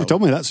 You never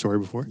told me that story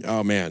before.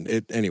 Oh man.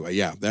 Anyway,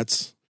 yeah,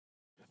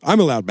 I'm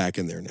allowed back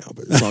in there now,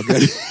 but it's all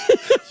good.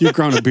 You've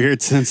grown a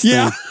beard since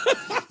then.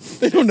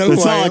 They don't know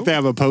It's who I not am. like they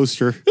have a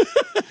poster.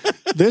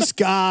 This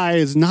guy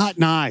is not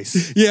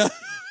nice. Yeah.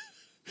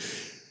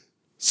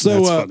 So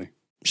That's funny.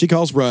 she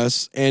calls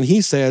Russ, and he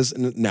says,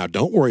 now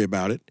don't worry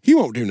about it. He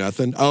won't do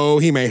nothing. Oh,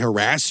 he may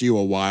harass you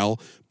a while,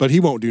 but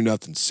he won't do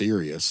nothing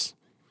serious.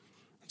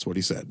 That's what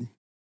he said.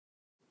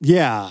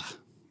 Yeah.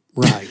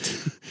 Right.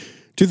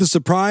 To the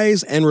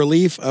surprise and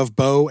relief of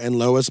Bo and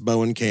Lois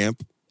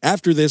Bowenkamp,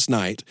 after this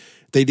night,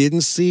 they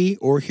didn't see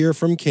or hear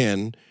from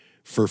Ken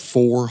for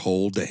 4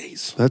 whole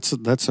days. That's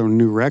a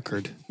new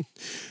record.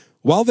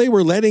 While they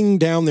were letting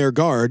down their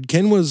guard,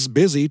 Ken was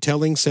busy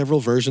telling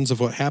several versions of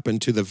what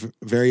happened to the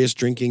various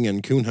drinking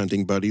and coon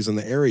hunting buddies in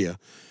the area.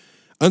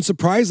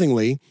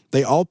 Unsurprisingly,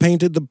 they all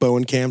painted the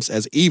Bowenkamps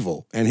as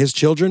evil and his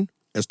children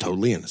as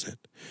totally innocent.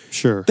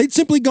 Sure. They'd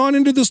simply gone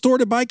into the store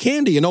to buy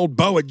candy, and old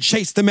Bo had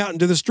chased them out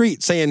into the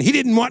street, saying he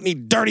didn't want any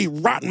dirty,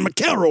 rotten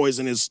McElroys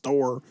in his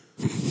store.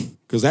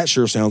 Because that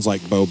sure sounds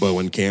like Bo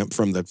Bowenkamp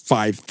from the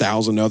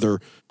 5,000 other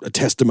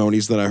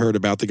testimonies that I heard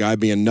about the guy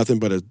being nothing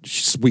but a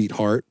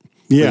sweetheart.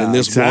 Yeah, on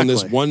this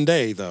exactly. one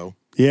day, though.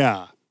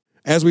 Yeah.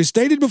 As we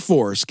stated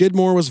before,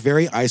 Skidmore was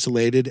very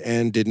isolated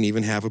and didn't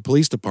even have a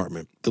police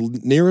department. The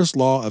nearest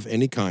law of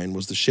any kind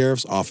was the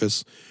sheriff's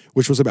office,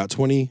 which was about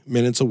 20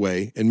 minutes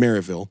away in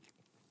Maryville.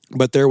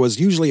 But there was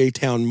usually a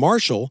town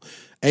marshal,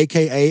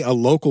 a.k.a. a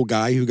local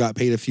guy who got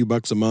paid a few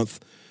bucks a month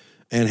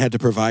and had to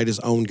provide his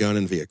own gun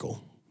and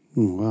vehicle.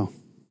 Oh, wow.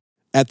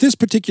 At this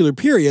particular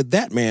period,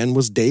 that man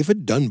was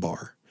David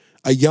Dunbar,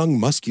 a young,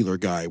 muscular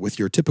guy with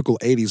your typical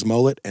 80s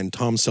mullet and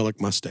Tom Selleck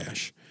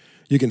mustache.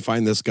 You can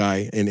find this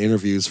guy in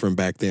interviews from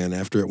back then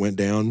after it went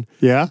down.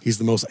 Yeah? He's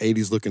the most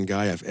 80s-looking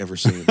guy I've ever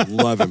seen.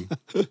 Love him.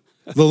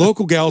 The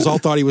local gals all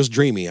thought he was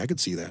dreamy. I could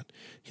see that.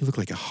 He looked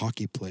like a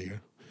hockey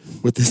player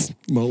with this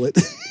mullet.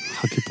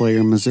 Hockey player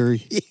in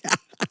Missouri. Yeah.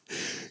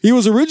 He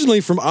was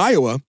originally from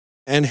Iowa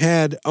and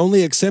had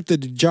only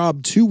accepted a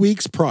job 2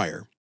 weeks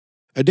prior.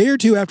 A day or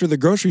two after the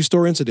grocery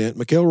store incident,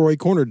 McElroy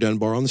cornered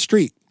Dunbar on the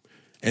street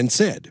and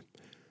said,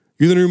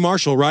 "You're the new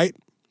marshal, right?"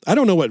 I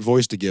don't know what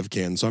voice to give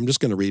Ken, so I'm just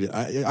going to read it.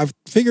 I've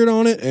figured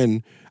on it,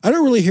 and I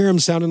don't really hear him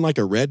sounding like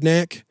a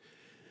redneck.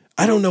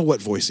 I don't know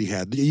what voice he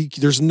had.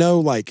 There's no,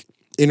 like,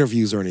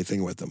 interviews or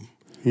anything with him.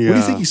 Yeah. What do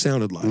you think he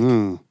sounded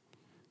like?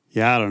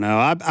 Yeah, I don't know.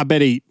 I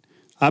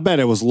bet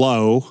it was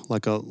low,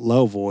 like a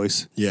low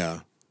voice, Yeah.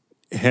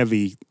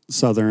 heavy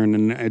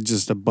Southern, and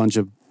just a bunch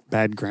of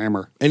bad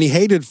grammar. And he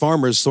hated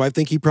farmers, so I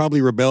think he probably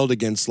rebelled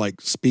against,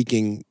 like,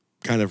 speaking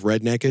kind of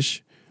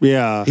redneckish.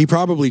 Yeah, He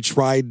probably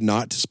tried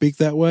not to speak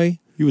that way.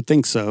 you would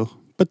think so.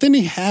 But then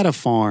he had a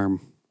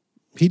farm.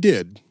 He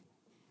did.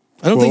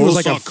 I don't think it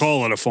was like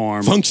call it a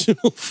farm.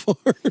 functional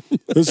farm.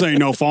 This ain't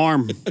no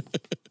farm.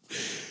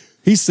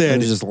 He It said,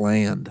 was just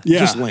land. Yeah,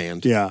 Just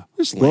land. Yeah.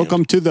 Just land.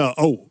 Welcome to the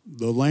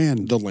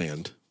land. the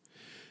land.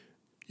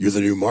 "You're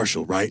the new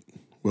marshal, right?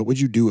 What would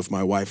you do if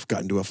my wife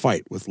got into a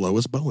fight with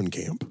Lois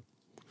Bowenkamp?"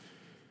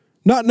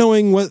 Not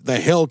knowing what the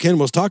hell Ken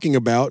was talking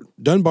about,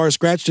 Dunbar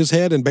scratched his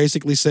head and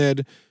basically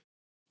said,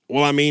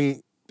 "Well, I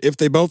mean, if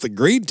they both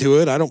agreed to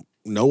it, I don't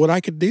know what I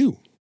could do."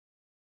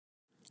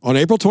 On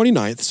April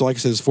 29th, so like I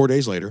said, 4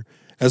 days later,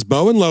 as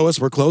Bo and Lois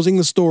were closing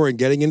the store and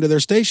getting into their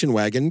station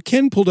wagon,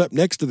 Ken pulled up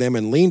next to them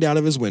and leaned out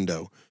of his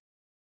window.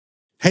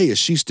 "Hey, is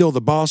she still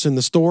the boss in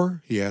the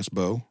store?" he asked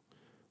Bo.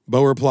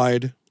 Bo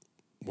replied,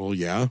 "Well,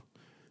 yeah."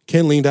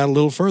 Ken leaned out a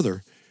little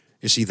further.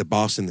 "Is she the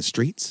boss in the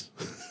streets?"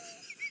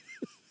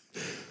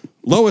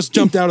 Lois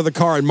jumped out of the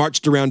car and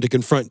marched around to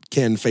confront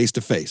Ken face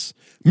to face.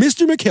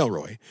 "Mr.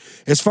 McElroy,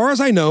 as far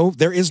as I know,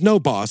 there is no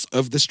boss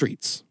of the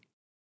streets."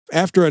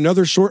 After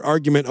another short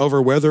argument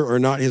over whether or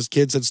not his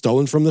kids had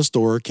stolen from the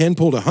store, Ken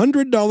pulled a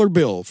 $100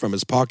 bill from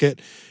his pocket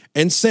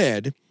and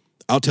said,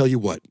 "I'll tell you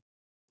what,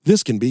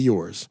 this can be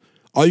yours.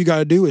 All you got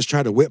to do is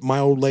try to whip my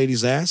old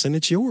lady's ass, and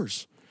it's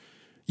yours.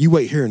 You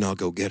wait here, and I'll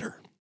go get her."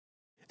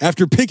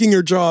 After picking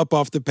her jaw up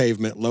off the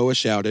pavement, Lois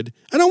shouted,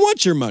 "I don't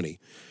want your money,"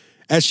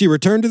 as she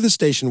returned to the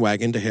station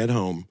wagon to head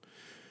home.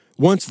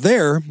 Once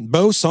there,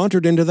 Bo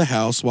sauntered into the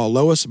house while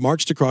Lois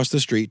marched across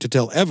the street to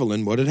tell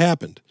Evelyn what had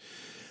happened.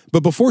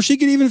 But before she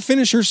could even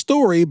finish her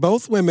story,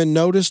 both women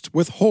noticed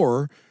with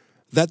horror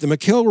that the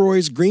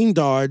McElroy's green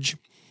Dodge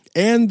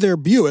and their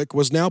Buick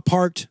was now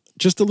parked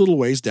just a little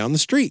ways down the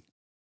street.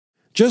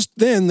 Just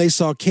then, they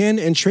saw Ken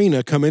and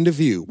Trina come into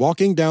view,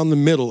 walking down the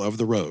middle of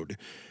the road.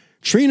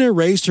 Trina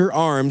raised her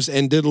arms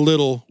and did a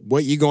little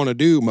 "what you gonna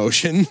do"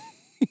 motion.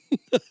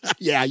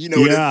 Yeah, you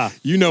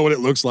know what it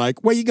looks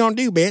like. "What you gonna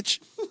do, bitch?"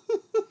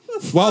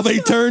 While they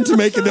turned to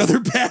make another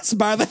pass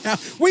by the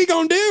house. "What you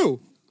gonna do?"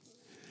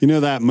 You know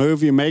that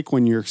move you make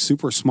when you're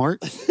super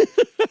smart?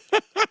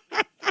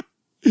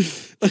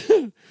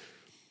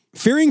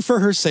 Fearing for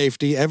her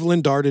safety,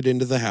 Evelyn darted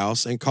into the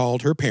house and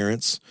called her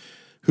parents,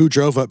 who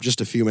drove up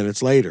just a few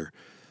minutes later.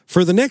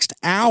 For the next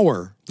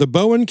hour, the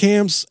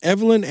Bowenkamps,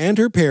 Evelyn, and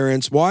her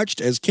parents watched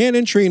as Ken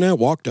and Trina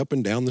walked up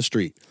and down the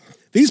street.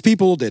 These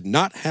people did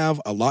not have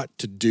a lot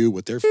to do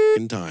with their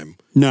f***ing time.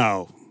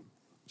 No.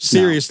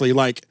 Seriously,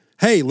 like,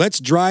 hey, let's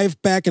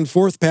drive back and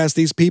forth past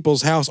these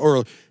people's house,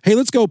 or hey,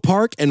 let's go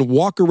park and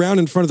walk around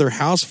in front of their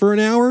house for an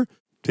hour.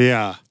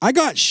 Yeah. I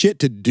got shit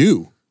to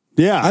do.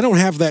 Yeah. I don't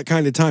have that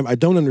kind of time. I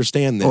don't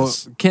understand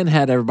this. Well, Ken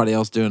had everybody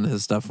else doing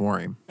his stuff for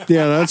him.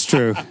 Yeah, that's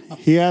true.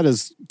 He had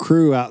his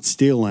crew out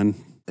stealing.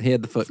 He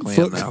had the Foot Clan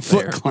out there.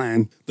 Foot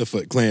Clan. The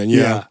Foot Clan,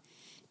 yeah.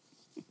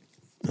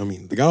 I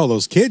mean, they got all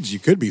those kids you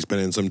could be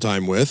spending some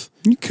time with.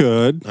 You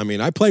could. I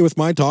mean, I play with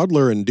my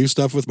toddler and do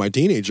stuff with my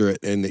teenager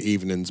in the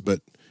evenings, but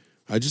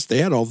they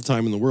had all the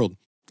time in the world.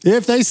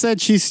 If they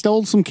said she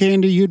stole some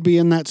candy, you'd be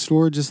in that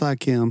store just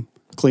like him,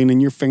 cleaning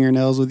your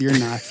fingernails with your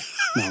knife.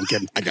 No, I'm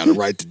kidding. I got a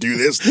right to do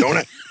this, don't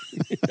I?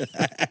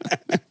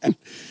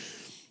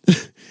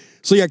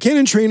 So yeah, Ken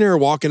and Trina are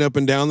walking up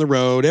and down the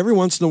road. Every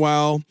once in a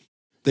while,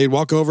 they'd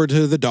walk over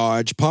to the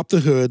Dodge, pop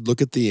the hood,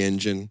 look at the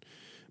engine,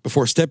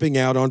 before stepping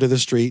out onto the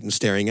street and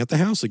staring at the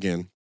house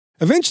again.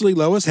 Eventually,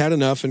 Lois had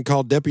enough and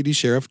called Deputy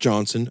Sheriff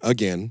Johnson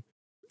again.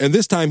 And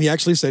this time, he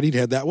actually said he'd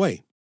head that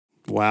way.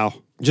 Wow.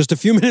 Just a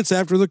few minutes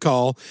after the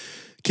call,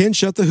 Ken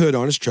shut the hood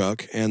on his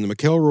truck, and the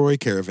McElroy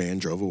caravan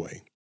drove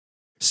away.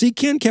 See,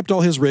 Ken kept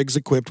all his rigs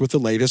equipped with the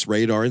latest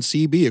radar and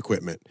CB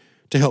equipment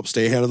to help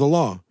stay ahead of the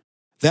law.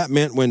 That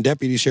meant when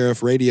Deputy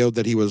Sheriff radioed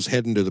that he was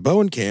heading to the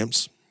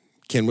Bowenkamps,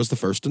 Ken was the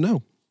first to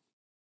know.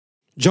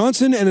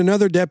 Johnson and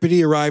another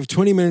deputy arrived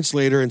 20 minutes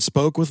later and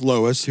spoke with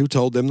Lois, who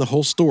told them the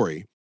whole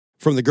story,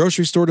 from the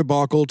grocery store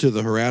debacle to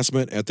the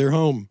harassment at their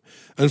home.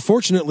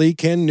 Unfortunately,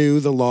 Ken knew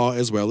the law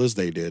as well as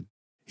they did.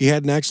 He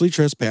hadn't actually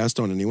trespassed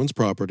on anyone's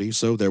property,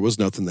 so there was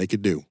nothing they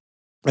could do.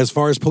 As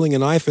far as pulling a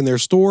knife in their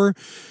store,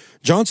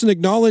 Johnson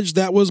acknowledged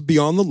that was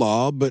beyond the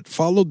law, but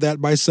followed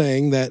that by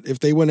saying that if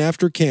they went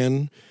after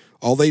Ken,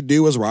 all they'd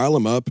do was rile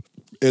him up,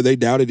 and they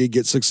doubted he'd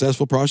get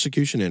successful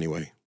prosecution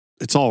anyway.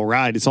 It's all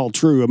right. It's all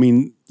true. I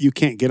mean, you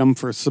can't get them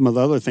for some of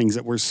the other things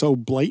that were so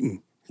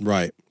blatant.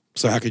 Right.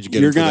 So how could you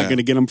get You're him for that? not going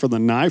to get them for the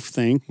knife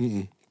thing.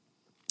 Mm-mm.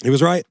 He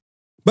was right.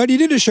 But he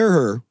did assure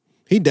her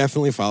he'd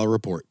definitely file a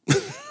report.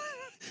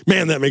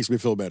 Man, that makes me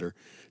feel better.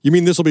 You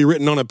mean this will be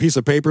written on a piece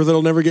of paper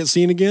that'll never get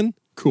seen again?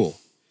 Cool.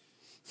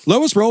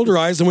 Lois rolled her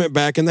eyes and went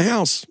back in the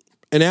house.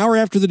 An hour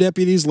after the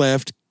deputies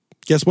left,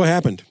 guess what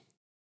happened?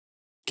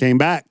 Came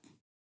back.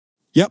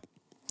 Yep.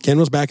 Ken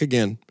was back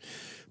again,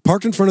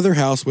 parked in front of their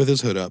house with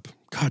his hood up.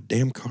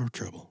 Goddamn car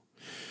trouble.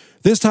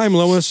 This time,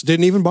 Lois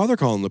didn't even bother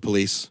calling the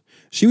police.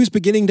 She was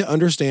beginning to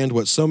understand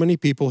what so many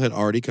people had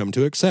already come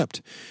to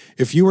accept.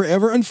 If you were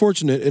ever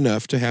unfortunate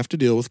enough to have to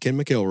deal with Ken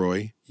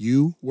McElroy,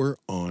 you were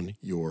on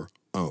your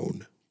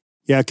own.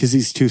 Yeah, because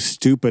he's too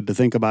stupid to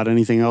think about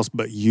anything else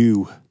but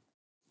you.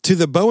 To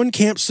the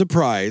Bowenkamp's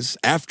surprise,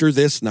 after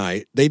this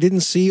night, they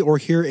didn't see or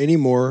hear any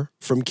more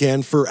from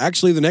Ken for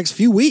actually the next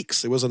few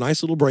weeks. It was a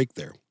nice little break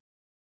there.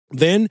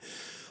 Then,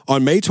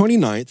 on May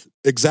 29th,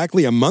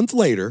 exactly a month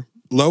later,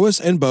 Lois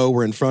and Bo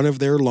were in front of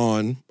their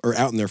lawn, or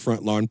out in their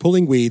front lawn,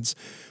 pulling weeds,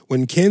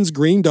 when Ken's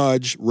green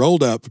Dodge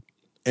rolled up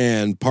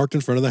and parked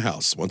in front of the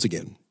house once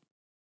again.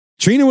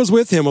 Trina was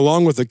with him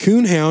along with a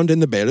coon hound in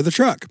the bed of the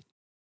truck.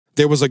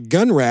 There was a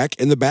gun rack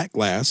in the back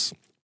glass,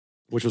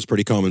 which was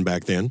pretty common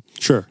back then.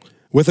 Sure.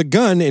 With a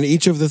gun in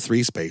each of the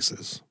 3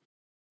 spaces.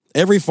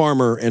 Every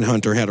farmer and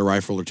hunter had a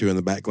rifle or two in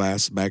the back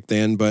glass back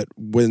then, but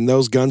when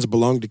those guns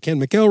belonged to Ken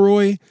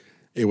McElroy,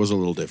 it was a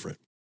little different.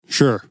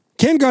 Sure.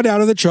 Ken got out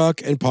of the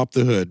truck and popped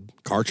the hood.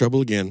 Car trouble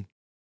again.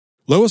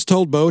 Lois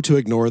told Bo to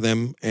ignore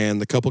them,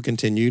 and the couple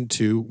continued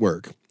to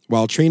work,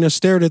 while Trina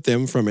stared at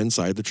them from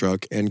inside the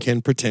truck, and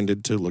Ken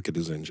pretended to look at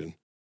his engine.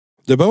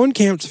 The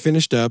Bowenkamps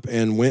finished up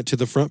and went to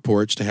the front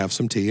porch to have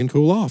some tea and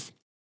cool off.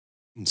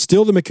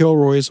 Still, the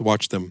McElroys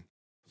watched them.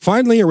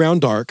 Finally,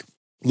 around dark,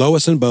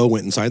 Lois and Bo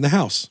went inside the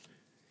house.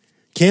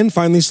 Ken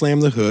finally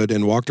slammed the hood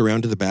and walked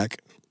around to the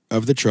back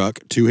of the truck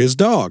to his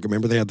dog.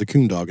 Remember, they had the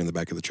coon dog in the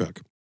back of the truck.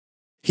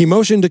 He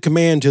motioned a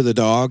command to the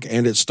dog,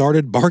 and it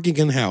started barking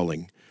and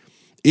howling.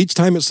 Each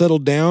time it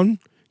settled down,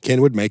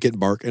 Ken would make it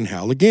bark and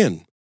howl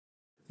again.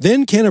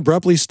 Then Ken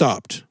abruptly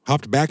stopped,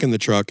 hopped back in the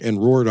truck,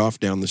 and roared off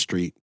down the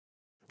street.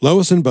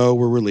 Lois and Bo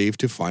were relieved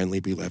to finally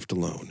be left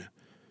alone.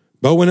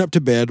 Bo went up to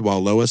bed while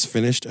Lois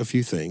finished a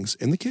few things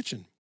in the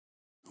kitchen.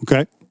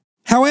 Okay.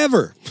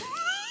 However,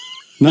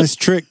 Nice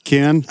trick,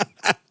 Ken.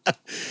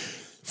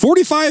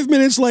 45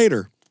 minutes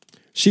later,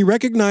 she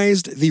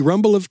recognized the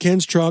rumble of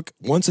Ken's truck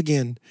once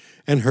again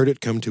and heard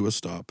it come to a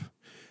stop.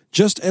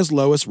 Just as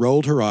Lois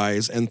rolled her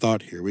eyes and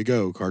thought, here we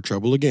go, car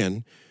trouble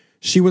again,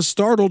 she was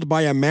startled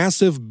by a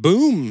massive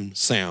boom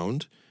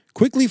sound,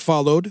 quickly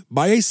followed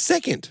by a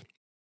second.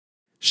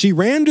 She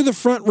ran to the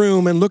front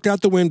room and looked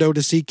out the window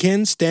to see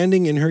Ken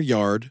standing in her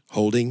yard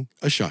holding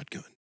a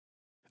shotgun.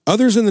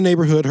 Others in the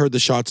neighborhood heard the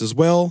shots as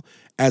well,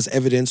 as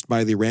evidenced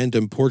by the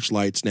random porch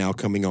lights now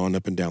coming on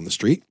up and down the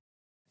street.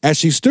 As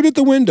she stood at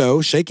the window,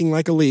 shaking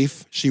like a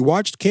leaf, she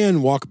watched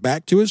Ken walk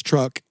back to his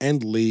truck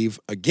and leave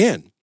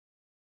again.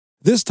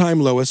 This time,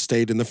 Lois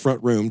stayed in the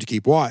front room to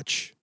keep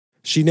watch.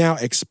 She now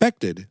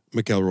expected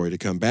McElroy to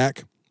come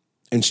back,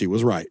 and she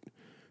was right.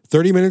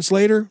 30 minutes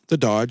later, the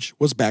Dodge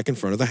was back in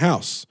front of the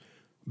house.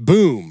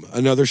 Boom,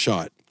 another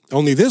shot.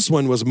 Only this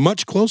one was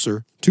much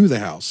closer to the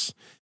house.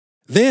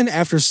 Then,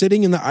 after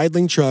sitting in the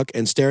idling truck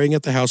and staring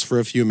at the house for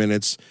a few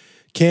minutes,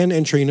 Ken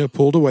and Trina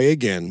pulled away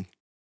again,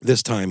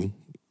 this time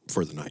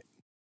for the night.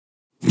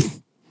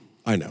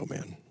 I know,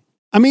 man.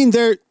 I mean,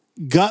 they're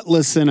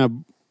gutless in a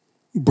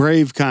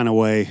brave kind of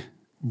way.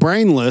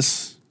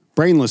 Brainless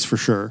for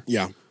sure.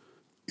 Yeah.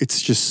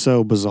 It's just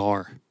so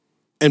bizarre.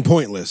 And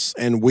pointless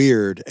and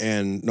weird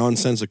and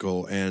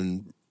nonsensical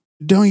and...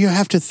 Don't you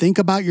have to think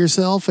about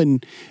yourself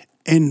and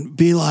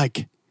be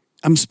like,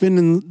 I'm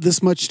spending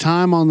this much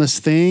time on this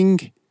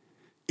thing?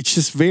 It's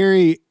just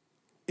very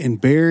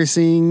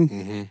embarrassing.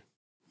 Mm-hmm.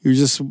 You're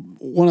just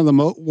one of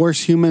the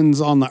worst humans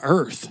on the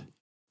earth.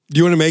 Do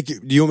you want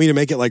me to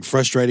make it like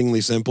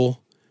frustratingly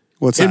simple?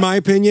 What's that? In my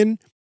opinion,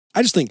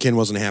 I just think Ken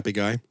wasn't a happy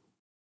guy.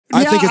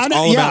 I think it's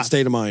all about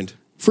state of mind.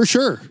 For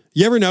sure.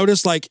 You ever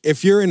notice, like,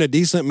 if you're in a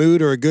decent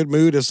mood or a good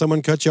mood, if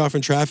someone cuts you off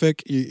in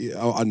traffic,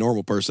 a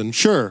normal person,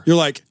 Sure. you're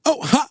like,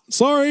 oh,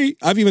 sorry.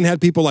 I've even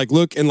had people like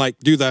look and like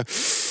do the,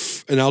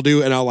 and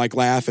I'll like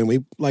laugh and we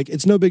like,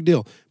 it's no big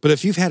deal. But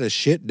if you've had a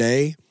shit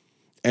day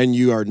and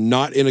you are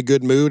not in a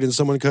good mood and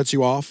someone cuts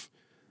you off,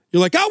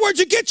 you're like, oh, where'd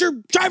you get your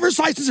driver's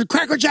license or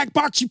Cracker Jack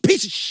box, you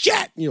piece of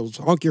shit? You'll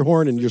honk your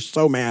horn and you're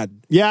so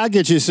mad. Yeah, I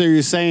get you. So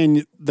you're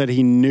saying that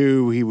he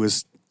knew he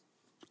was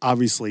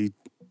obviously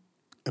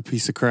a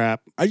piece of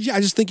crap. I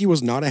just think he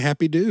was not a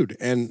happy dude.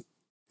 And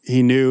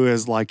he knew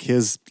as like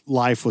his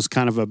life was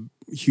kind of a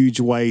huge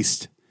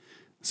waste.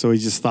 So he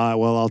just thought,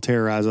 well, I'll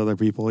terrorize other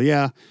people.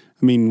 Yeah.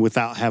 I mean,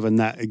 without having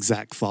that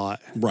exact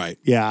thought. Right.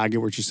 Yeah, I get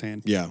what you're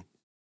saying. Yeah.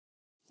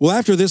 Well,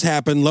 after this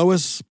happened,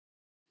 Lois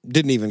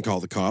didn't even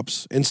call the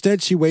cops.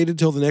 Instead, she waited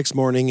till the next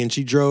morning and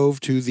she drove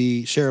to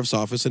the sheriff's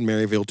office in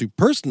Maryville to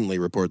personally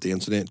report the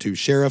incident to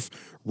Sheriff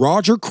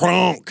Roger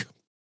Kronk.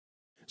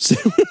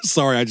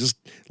 Sorry,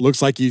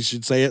 looks like you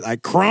should say it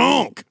like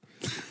Kronk.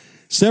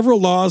 Several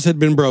laws had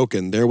been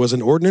broken. There was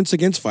an ordinance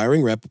against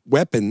firing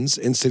weapons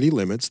in city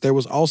limits. There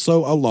was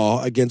also a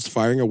law against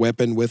firing a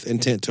weapon with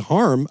intent to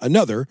harm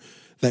another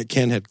that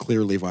Ken had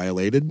clearly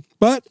violated.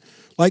 But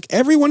like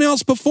everyone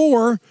else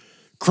before,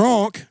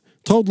 Kronk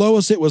told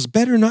Lois it was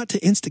better not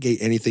to instigate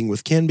anything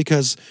with Ken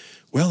because,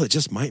 well, it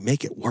just might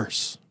make it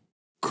worse.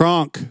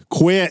 Kronk,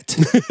 quit.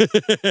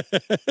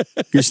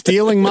 You're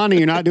stealing money.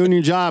 You're not doing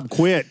your job.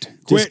 Quit.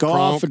 Just go Kronk.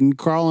 off and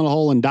crawl in a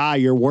hole and die.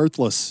 You're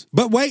worthless.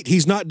 But wait,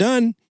 he's not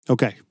done.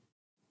 Okay.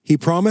 He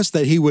promised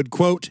that he would,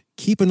 quote,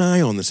 keep an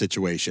eye on the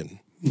situation.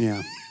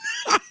 Yeah.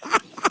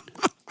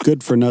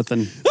 Good for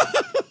nothing.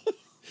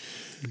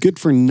 Good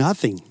for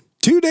nothing.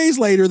 2 days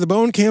later, the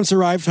Bone Camps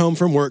arrived home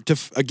from work to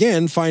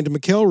again find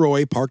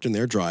McElroy parked in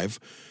their drive,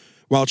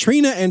 while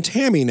Trina and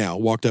Tammy now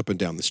walked up and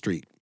down the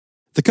street.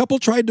 The couple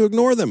tried to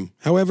ignore them.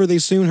 However, they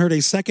soon heard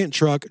a second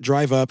truck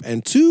drive up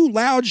and 2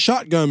 loud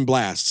shotgun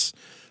blasts,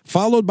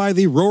 followed by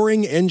the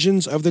roaring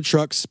engines of the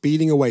truck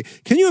speeding away.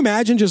 Can you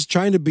imagine just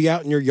trying to be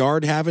out in your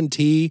yard having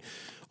tea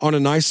on a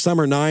nice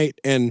summer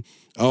night and,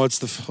 it's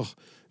the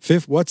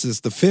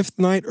fifth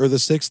night or the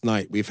 6th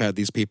night we've had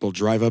these people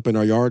drive up in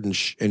our yard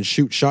and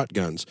shoot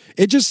shotguns.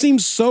 It just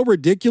seems so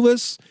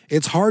ridiculous.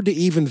 It's hard to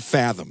even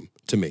fathom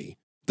to me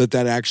that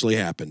actually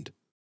happened.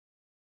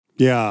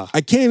 Yeah. I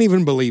can't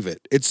even believe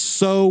it. It's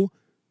so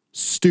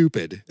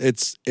stupid.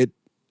 It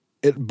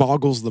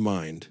boggles the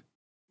mind.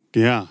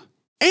 Yeah.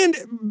 And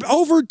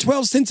over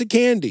 12 cents of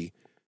candy.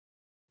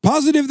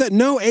 Positive that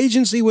no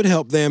agency would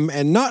help them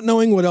and not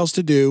knowing what else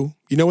to do,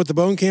 you know what the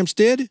Bone Camps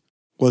did?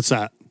 What's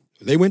that?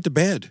 They went to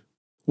bed.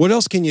 What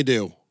else can you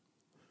do?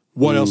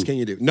 What else can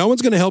you do? No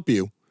one's going to help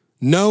you.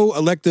 No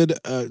elected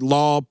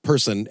law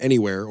person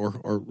anywhere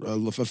or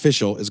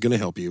official is going to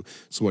help you.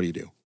 So what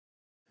do?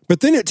 But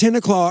then at 10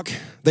 o'clock,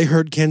 they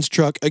heard Ken's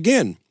truck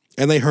again,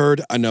 and they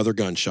heard another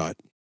gunshot.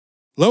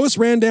 Lois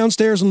ran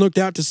downstairs and looked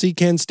out to see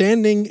Ken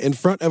standing in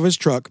front of his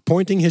truck,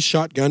 pointing his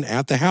shotgun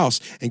at the house.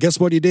 And guess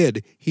what he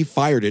did? He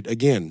fired it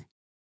again.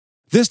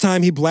 This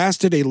time, he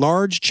blasted a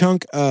large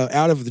chunk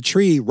out of the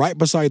tree right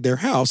beside their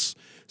house,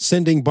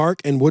 sending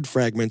bark and wood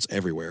fragments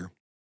everywhere.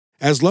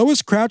 As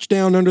Lois crouched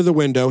down under the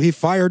window, he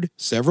fired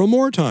several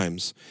more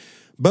times.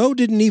 Bo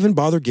didn't even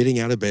bother getting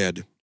out of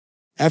bed.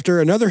 After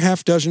another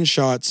half-dozen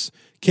shots,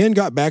 Ken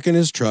got back in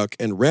his truck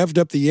and revved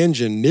up the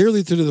engine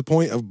nearly to the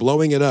point of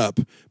blowing it up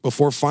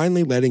before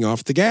finally letting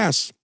off the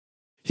gas.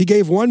 He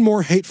gave one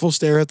more hateful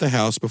stare at the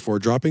house before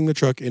dropping the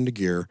truck into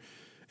gear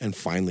and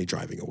finally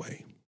driving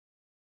away.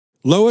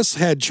 Lois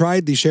had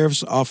tried the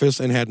sheriff's office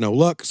and had no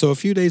luck, so a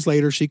few days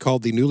later she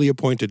called the newly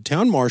appointed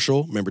town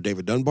marshal, remember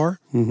David Dunbar?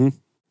 Mm-hmm.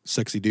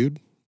 Sexy dude,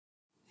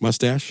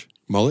 mustache,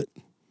 mullet,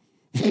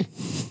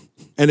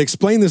 and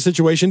explained the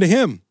situation to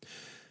him.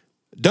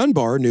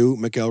 Dunbar knew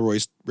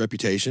McElroy's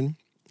reputation,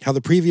 how the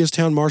previous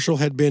town marshal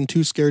had been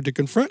too scared to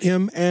confront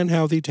him, and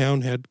how the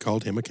town had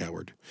called him a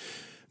coward.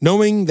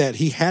 Knowing that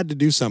he had to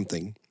do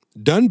something,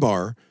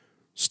 Dunbar,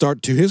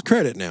 to his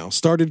credit now,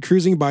 started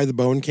cruising by the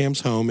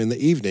Bowenkamp's home in the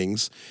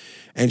evenings,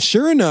 and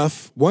sure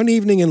enough, one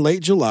evening in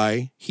late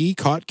July, he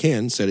caught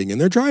Ken sitting in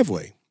their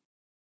driveway.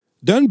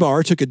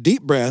 Dunbar took a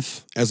deep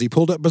breath as he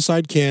pulled up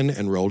beside Ken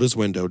and rolled his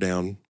window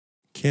down.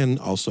 Ken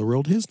also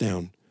rolled his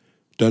down.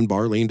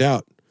 Dunbar leaned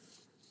out.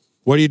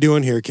 "What are you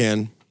doing here,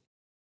 Ken?"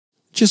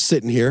 "Just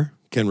sitting here,"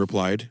 Ken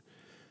replied.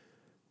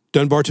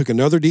 Dunbar took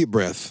another deep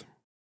breath.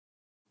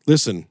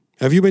 "Listen,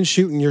 have you been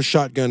shooting your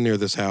shotgun near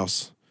this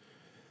house?"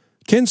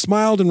 Ken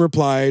smiled and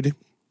replied,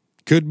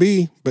 "Could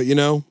be, but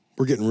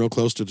we're getting real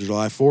close to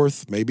July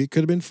 4th. Maybe it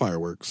could have been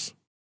fireworks."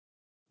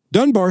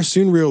 Dunbar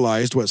soon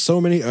realized what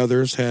so many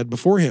others had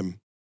before him.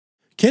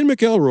 Ken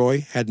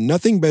McElroy had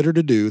nothing better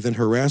to do than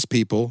harass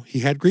people he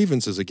had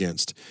grievances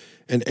against,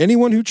 and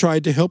anyone who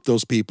tried to help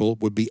those people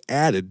would be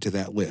added to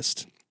that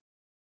list.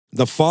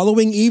 The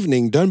following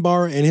evening,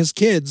 Dunbar and his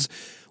kids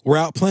were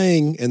out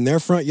playing in their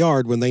front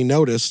yard when they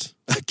noticed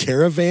a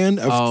caravan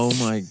of, Oh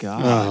my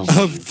God.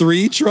 of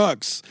 3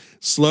 trucks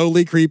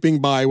slowly creeping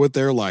by with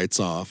their lights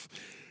off.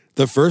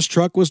 The first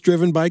truck was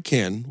driven by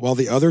Ken, while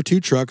the other 2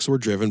 trucks were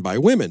driven by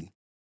women.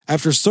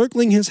 After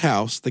circling his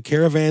house, the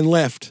caravan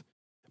left,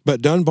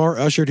 but Dunbar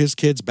ushered his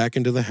kids back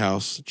into the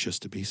house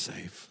just to be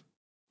safe.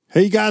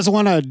 Hey, you guys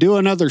want to do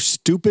another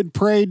stupid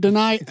parade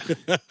tonight?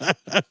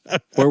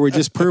 Where we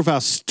just prove how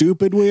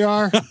stupid we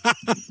are?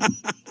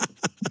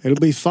 It'll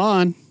be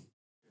fun.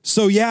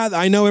 So, yeah,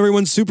 I know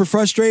everyone's super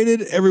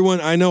frustrated.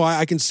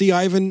 I can see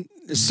Ivan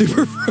is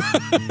super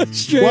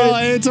frustrated. Well,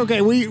 it's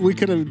okay. We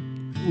could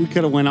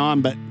have went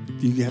on, but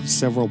you have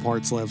several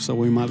parts left, so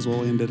we might as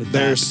well end it at that.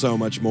 There's so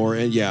much more.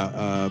 And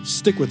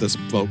stick with us,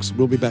 folks.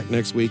 We'll be back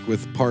next week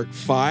with part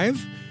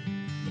 5,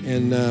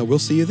 and we'll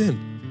see you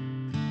then.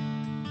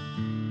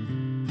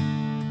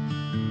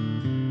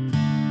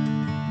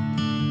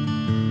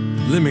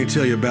 Let me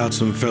tell you about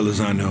some fellas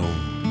I know,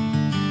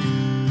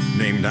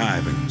 named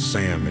Ivan,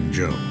 Sam, and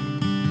Joe.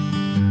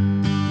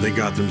 They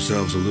got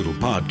themselves a little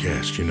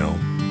podcast,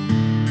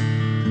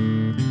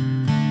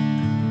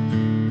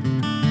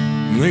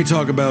 And they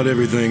talk about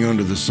everything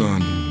under the sun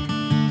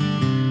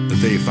that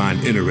they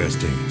find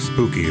interesting,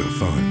 spooky, or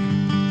fun.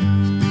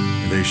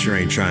 And they sure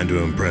ain't trying to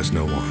impress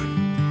no one.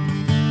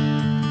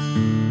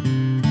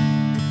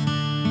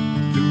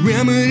 The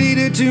remedy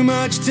to too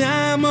much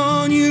time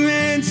on your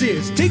hands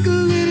is take a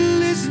little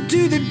listen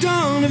to the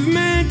dawn of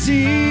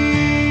Manti.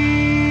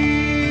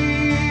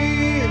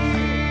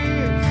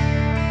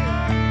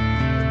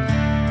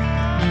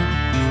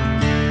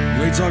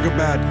 They talk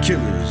about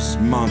killers,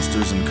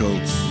 monsters, and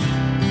cults,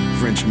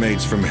 French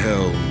maids from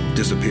hell,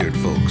 disappeared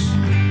folks.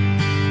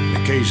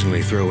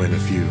 Occasionally throw in a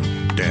few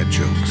dad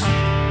jokes.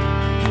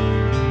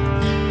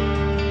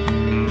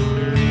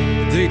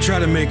 They try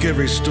to make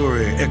every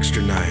story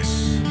extra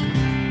nice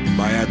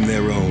by adding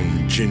their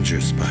own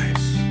ginger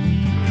spice.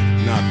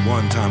 Not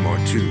one time or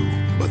 2,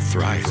 but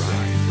thrice.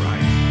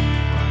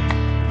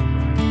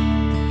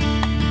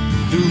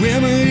 The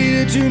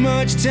remedy to too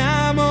much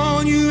time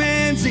on your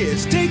hands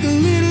is take a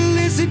little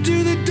listen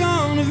to the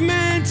dawn of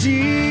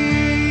Manti.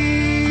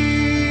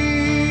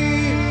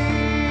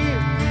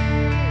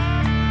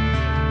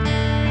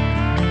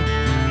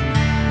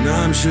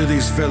 Now I'm sure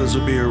these fellas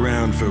will be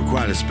around for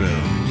quite a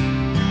spell,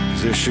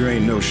 'cause there sure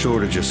ain't no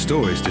shortage of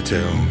stories to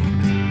tell.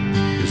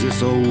 'Cause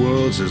this old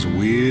world's as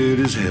weird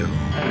as hell.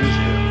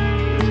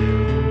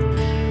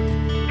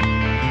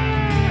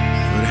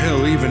 But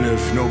hell, even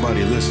if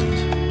nobody listened,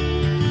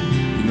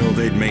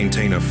 they'd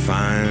maintain a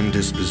fine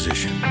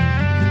disposition,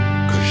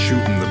 'cause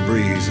shooting the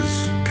breeze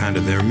is kind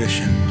of their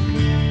mission.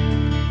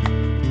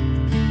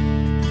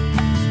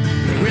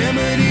 The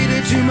remedy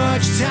to too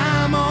much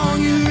time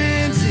on your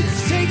hands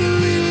is take a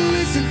little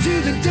listen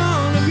to the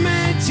dawn of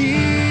Manti.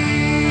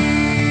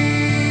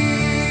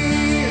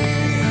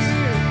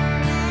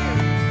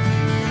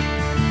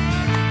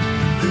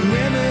 The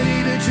remedy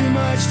to too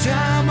much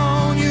time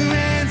on your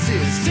hands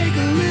is take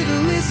a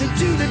little listen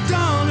to the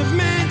dawn of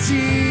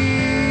Manti.